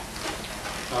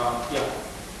 Yeah.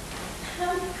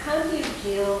 How do you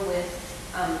deal with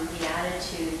the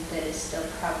attitude that is still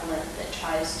prevalent that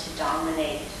tries to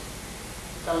dominate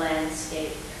the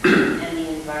landscape and the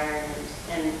environment,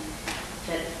 and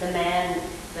that the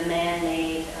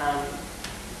man-made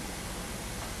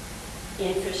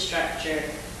infrastructure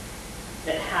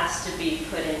that has to be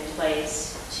put in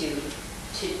place to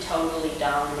totally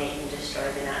dominate and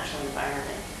destroy the natural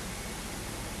environment?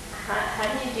 How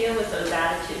do you deal with those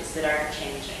attitudes that aren't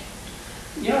changing?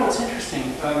 You know, it's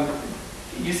interesting.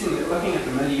 Looking at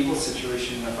the medieval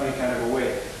situation in a funny kind of a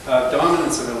way,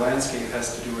 dominance of the landscape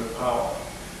has to do with power.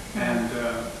 And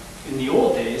in the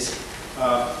old days,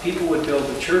 people would build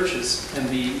the churches and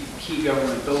the key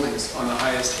government buildings on the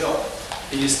highest hill.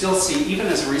 And you still see, even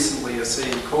as recently as,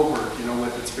 say, in Coburg, you know,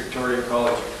 with its Victoria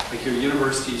College, like your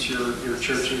universities, your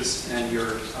churches, and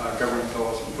your government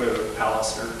buildings, whether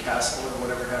palace or castle or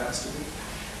whatever it happens to be.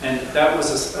 And that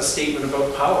was a statement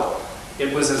about power.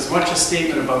 It was as much a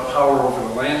statement about power over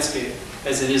the landscape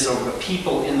as it is over the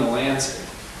people in the landscape.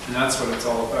 And that's what it's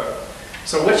all about.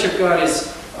 So what you've got is...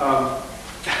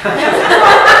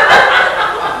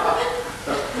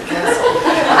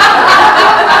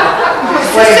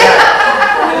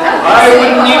 I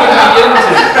wouldn't even begin to.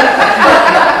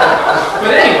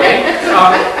 But anyway,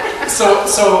 so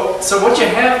what you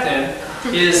have then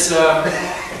is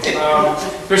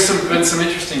there's been some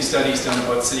interesting studies done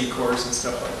about city cores and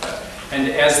stuff like that. And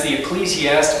as the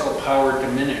ecclesiastical power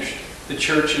diminished, the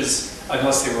churches,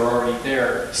 unless they were already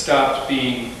there, stopped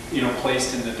being, you know,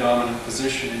 placed in the dominant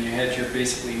position, and you had your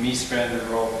basically Mies van der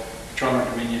Rohe, Toronto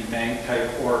Dominion Bank type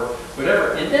or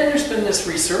whatever. And then there's been this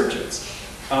resurgence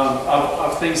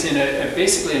of things in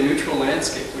basically a neutral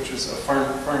landscape, which was a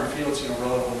farm fields, you know,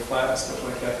 relatively flat and stuff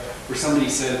like that, where somebody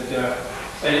said,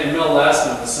 and Mel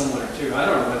Lassman was similar too. I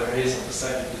don't know whether Hazel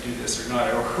decided to do this or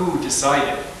not, or who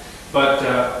decided, but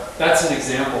that's an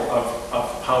example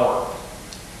of power.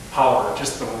 Power,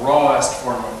 just the rawest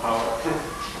form of power.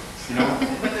 You know?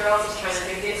 But they're also trying to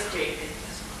do history. You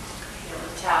know,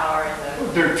 the tower and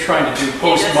the... They're trying to do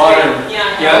postmodern.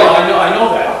 Yeah, I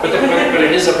know that, but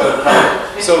it is about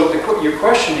power. So your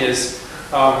question is,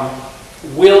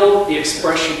 will the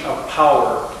expression of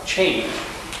power change?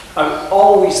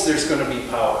 Always there's going to be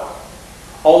power.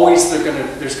 Always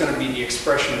there's going to be the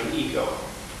expression of ego.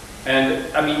 And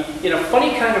I mean, in a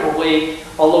funny kind of a way,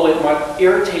 although it might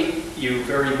irritate you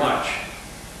very much,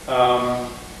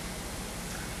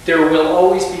 there will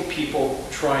always be people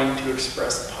trying to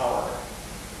express power.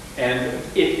 And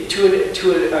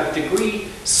to a degree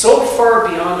so far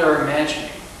beyond our imagining.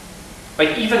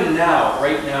 Like even now,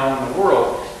 right now in the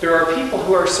world, there are people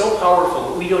who are so powerful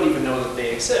that we don't even know that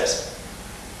they exist.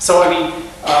 So I mean,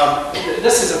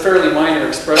 this is a fairly minor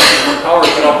expression of power,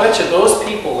 but I'll bet you those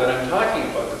people that I'm talking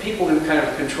about, the people who kind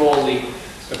of control the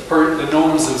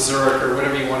gnomes of Zurich or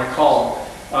whatever you want to call them,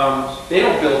 they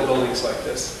don't build buildings like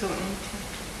this.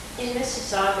 In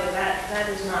Mississauga, that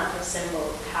is not the symbol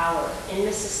of power. In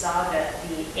Mississauga,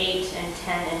 the 8 and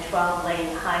 10 and 12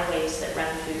 lane highways that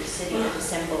run through the city are the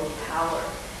symbol of power.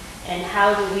 And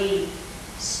how do we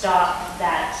stop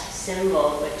that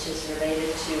symbol, which is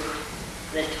related to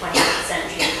the 20th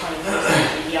century and 21st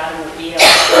century, the automobile?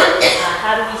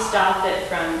 How do we stop it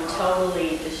from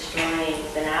totally destroying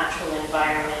the natural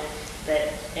environment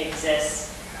that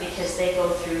exists? Because they go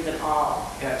through them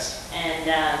all. Yes. And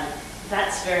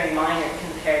that's very minor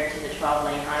compared to the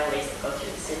 12-lane highways that go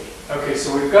through the city. Okay,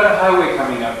 so we've got a highway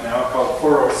coming up now called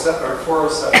 407, or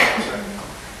 407. Sorry.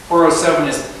 407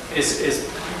 is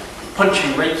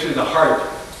punching right through the heart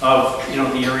of, you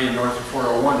know, the area north of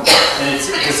 401, and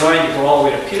it's designed to go all the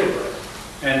way to Peterborough.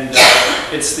 And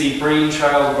it's the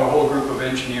brainchild of a whole group of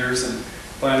engineers and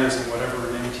planners and whatever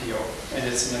in MTO, and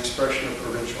it's an expression of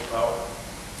provincial power.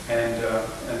 And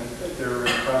they're in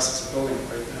the process of building it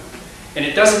right now. And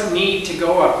it doesn't need to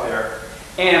go up there.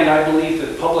 And I believe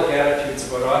that public attitudes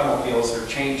about automobiles are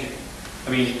changing.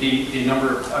 I mean, the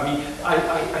number of, I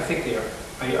think they are.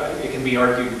 It can be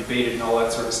argued and debated and all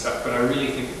that sort of stuff, but I really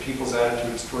think that people's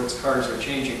attitudes towards cars are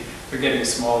changing. They're getting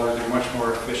smaller, they're much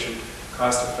more efficient,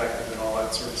 cost effective and all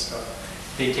that sort of stuff.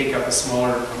 They take up a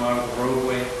smaller amount of the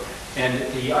roadway, and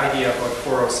the idea about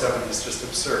 407 is just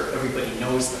absurd. Everybody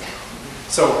knows that.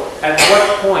 So at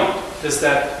what point does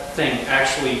that thing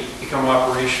actually become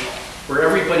operational, where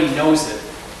everybody knows it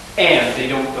and they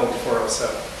don't build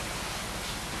 407?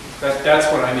 That's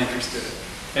what I'm interested in.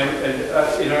 And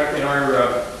in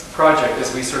our project,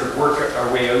 as we sort of work our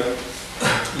way out,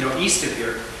 you know, east of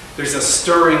here, there's a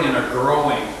stirring and a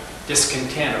growing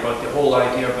discontent about the whole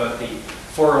idea about the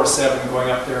 407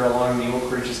 going up there along the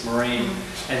Oak Ridges Moraine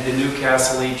and the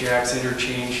Newcastle Ajax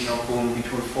interchange, you know, going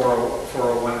between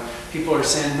 401. People are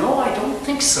saying, no, I don't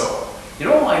think so. You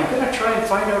know, I'm going to try and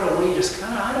find out a way, just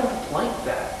kind of, I don't like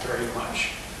that very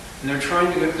much. And they're trying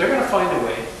to get, they're going to find a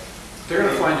way. They're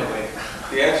going to find a way.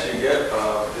 The answer you get is,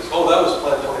 oh, that was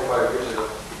planned 25 years ago.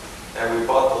 And we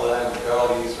bought the land, we got all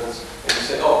the easements. And you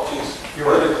say, oh, geez,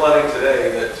 what are they planning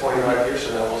today that 25 years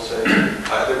from now we'll say,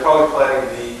 they're probably planning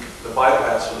the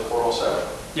bypass for the 407.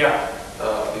 Yeah.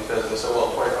 Because they say,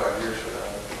 well, 25 years from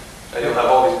now. And you'll have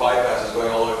all these bypasses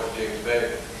going all the way from James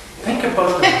Bay. Think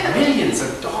about the millions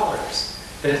of dollars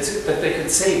that they could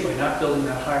save by not building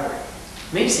that highway.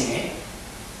 Amazing, eh?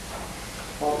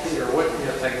 Well, Peter, wouldn't you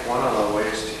think one of the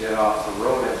ways to get off the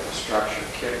road infrastructure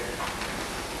kick,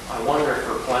 I wonder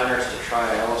for planners to try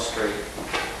to illustrate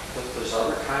that there's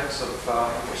other kinds of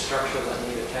infrastructure that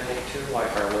need attending to,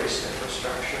 like our waste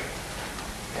infrastructure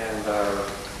and our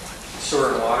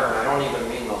sewer and water, and I don't even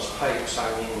mean those pipes, I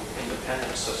mean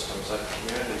independent systems that are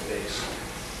community-based.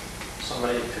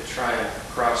 Somebody could try and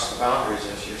cross the boundaries,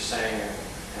 as you're saying, and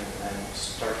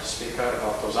start to speak out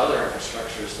about those other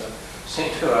infrastructures that seem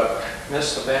to have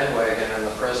missed the bandwagon in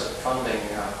the present funding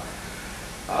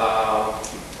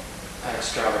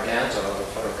extravaganza of the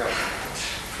federal government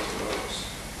for roads.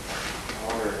 I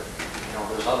wonder, you know,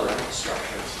 there's other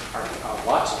infrastructures,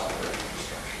 lots of other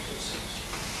infrastructures, it seems.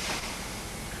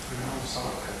 You know,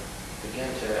 someone could begin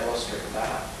to illustrate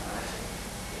that, I think.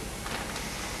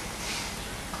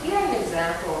 We have an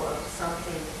example of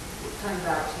something, coming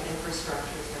back to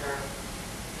infrastructures that are,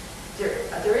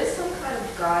 there is some kind of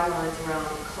guidelines around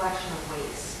collection of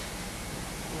waste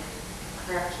and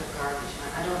collection of garbage.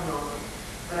 I don't know them,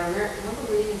 but I remember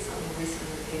reading something recently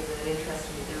in the paper that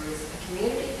interested me. There was a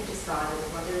community that decided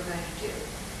what they were going to do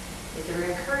is they were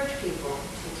going to encourage people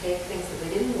to take things that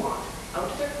they didn't want out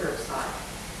to their curbside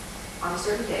on a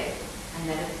certain day, and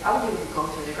then other people would go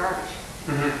through their garbage.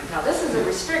 Now this is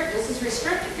restricted.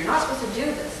 You're not supposed to do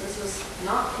this. This is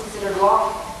not considered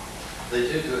lawful. They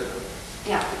do it.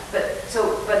 Yeah, but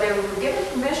they were given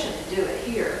permission to do it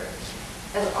here,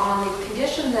 as on the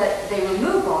condition that they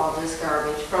remove all of this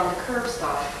garbage from the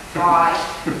curbside by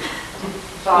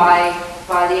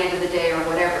the end of the day or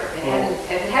whatever.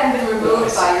 If it hadn't been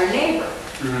removed by your neighbor,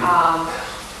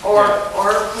 or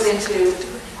put into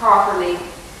properly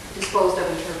disposed of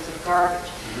in terms of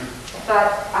garbage.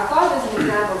 But I thought it was an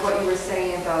example of what you were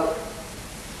saying about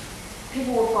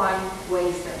people will find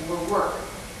ways that will work.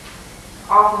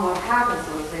 Often what happens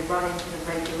though is they run into the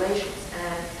regulations.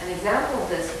 And an example of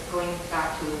this, going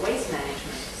back to the waste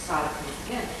management side of things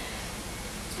again,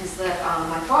 is that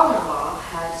my father-in-law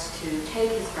has to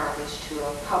take his garbage to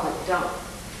a public dump,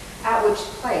 at which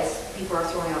place people are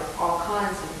throwing out all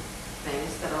kinds of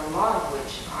things that a lot of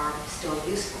which are still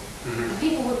useful. And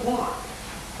people would want.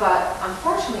 But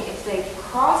unfortunately, if they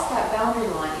cross that boundary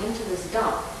line into this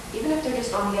dump, even if they're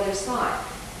just on the other side,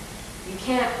 you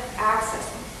can't access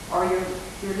them, or you're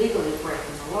legally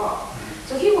breaking the law.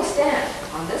 So he will stand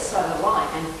on this side of the line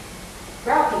and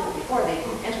grab people before they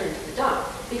can enter into the dump,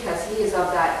 because he is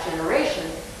of that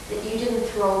generation that you didn't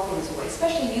throw things away,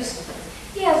 especially useful things.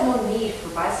 He has no need for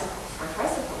bicycles or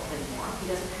tricycles anymore. He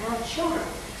doesn't have children,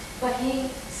 but he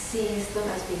sees them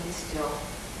as being still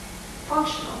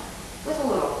functional with a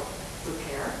little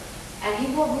repair, and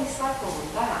he will recycle them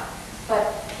back. but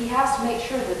he has to make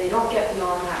sure that they don't get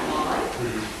beyond that line.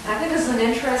 And I think this is an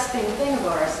interesting thing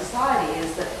about our society,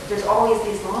 is that there's always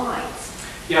these lines.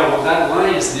 Yeah, well, that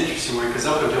line is an interesting one, because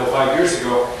up until 5 years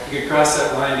ago, you could cross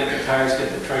that line, get the tires,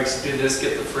 get the trikes, do this,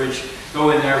 get the fridge, go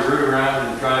in there, root around,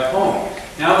 and drive home.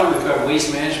 Now that we've got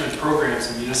waste management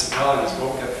programs in municipalities,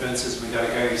 well, we've got fences, we've got a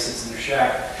guy who sits in their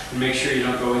shack and make sure you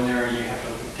don't go in there and you have a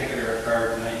ticket or a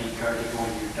card, an ID card to go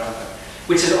into your dump.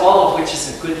 Which is all of which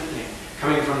is a good thing,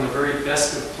 coming from the very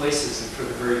best of places and for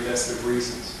the very best of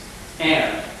reasons.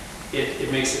 And it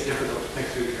makes it difficult to pick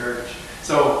through the garbage.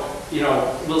 So, you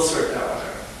know, we'll sort that one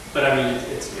out. But I mean,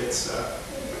 it's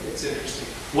interesting.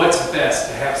 What's best,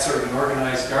 to have sort of an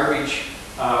organized garbage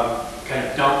kind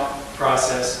of dump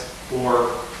process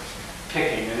or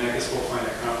picking? And I guess we'll find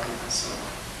a compromise. So,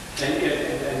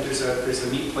 and there's a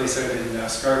neat place out in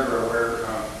Scarborough where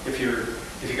if you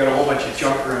got a whole bunch of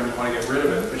junk around, you want to get rid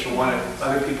of it, but you want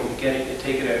other people to get it, you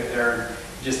take it out there and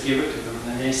just give it to them, and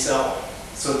then they sell it.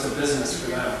 So it's a business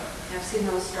for them. I've seen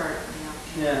those start.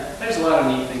 Yeah, there's a lot of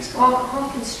neat things going on.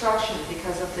 Home construction,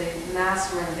 because of the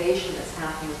mass renovation that's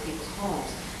happening with people's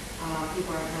homes,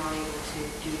 people are now able to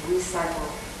do recycled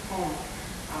home.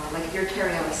 Like if you're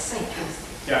tearing out a sink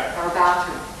or a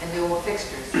bathroom and the old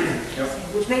fixtures,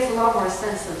 which makes a lot more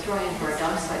sense than throwing it for a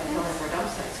dump site, filling it for a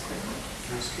dump sites quickly.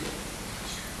 That's good.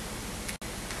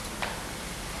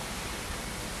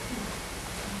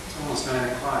 It's almost 9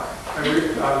 o'clock.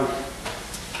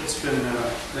 It's been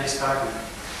nice talking.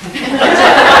 Thank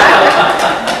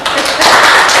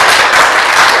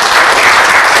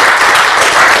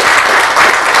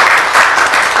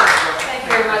you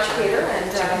very much, Peter, and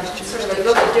sort of a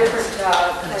little different type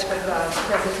of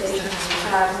presentation we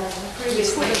had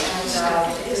previously, and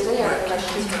today I'd like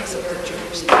to address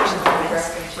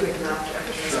them to him after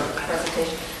this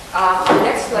presentation. The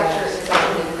next lecture is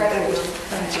actually incredibly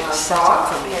broad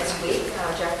next week.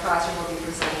 Jeff Carruthers will be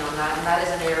presenting on that, and that is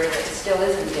an area that still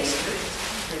is in danger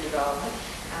through development.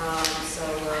 So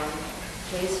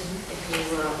please, if you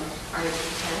are able to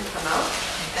attend, come out.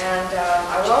 And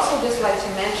I would also just like to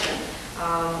mention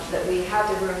that we have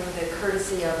the room, the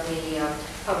courtesy of the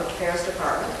Public Affairs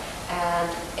Department.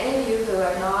 And any of you who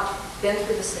have not been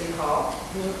through the City Hall,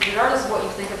 regardless of what you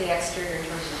think of the exterior in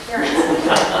terms of appearance,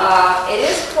 it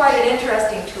is quite an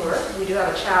interesting tour. We do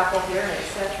have a chapel here,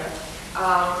 etc.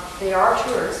 There are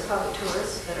tours, public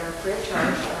tours, that are free of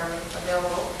charge, that are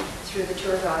available through the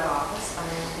tour guide office. And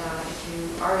if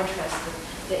you are interested,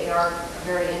 they are a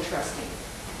very interesting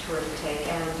tour to take.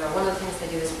 And one of the things they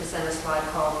do is present a slide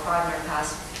called Pride in Our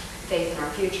Past, Faith in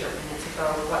Our Future. And it's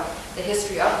about what the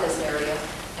history of this area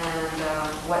and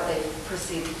what they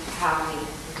perceive happening in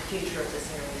the future of this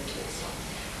area too. So,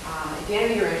 if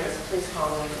any of you are interested, please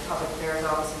call the Public Affairs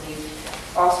Office, and you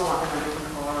also want the number, you can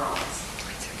call our office.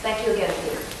 Thank you again,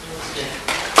 Peter.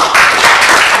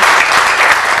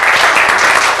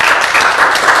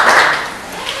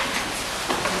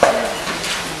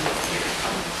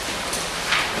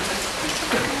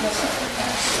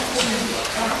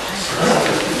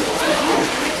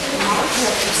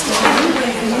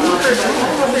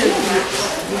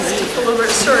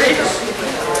 Sorry.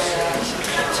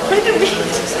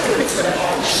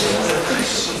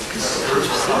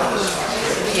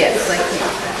 Yes, like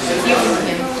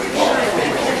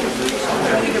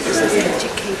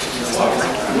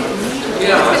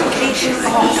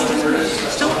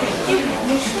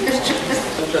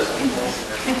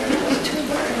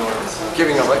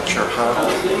Giving a lecture, huh?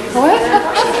 what?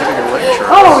 Giving a lecture.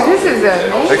 Oh, this is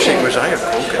amazing. Actually, it was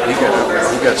Iapolka. He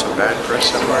got some bad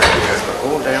press somewhere. He got the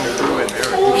whole damn crew in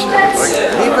there. He said, like,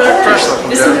 he better press up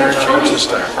and down there and change the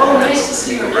stuff. Oh, nice to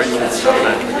see you. Right through the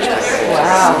supplementary stuff.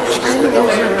 Wow. There's a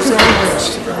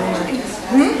resemblance in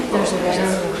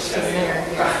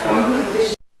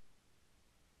there.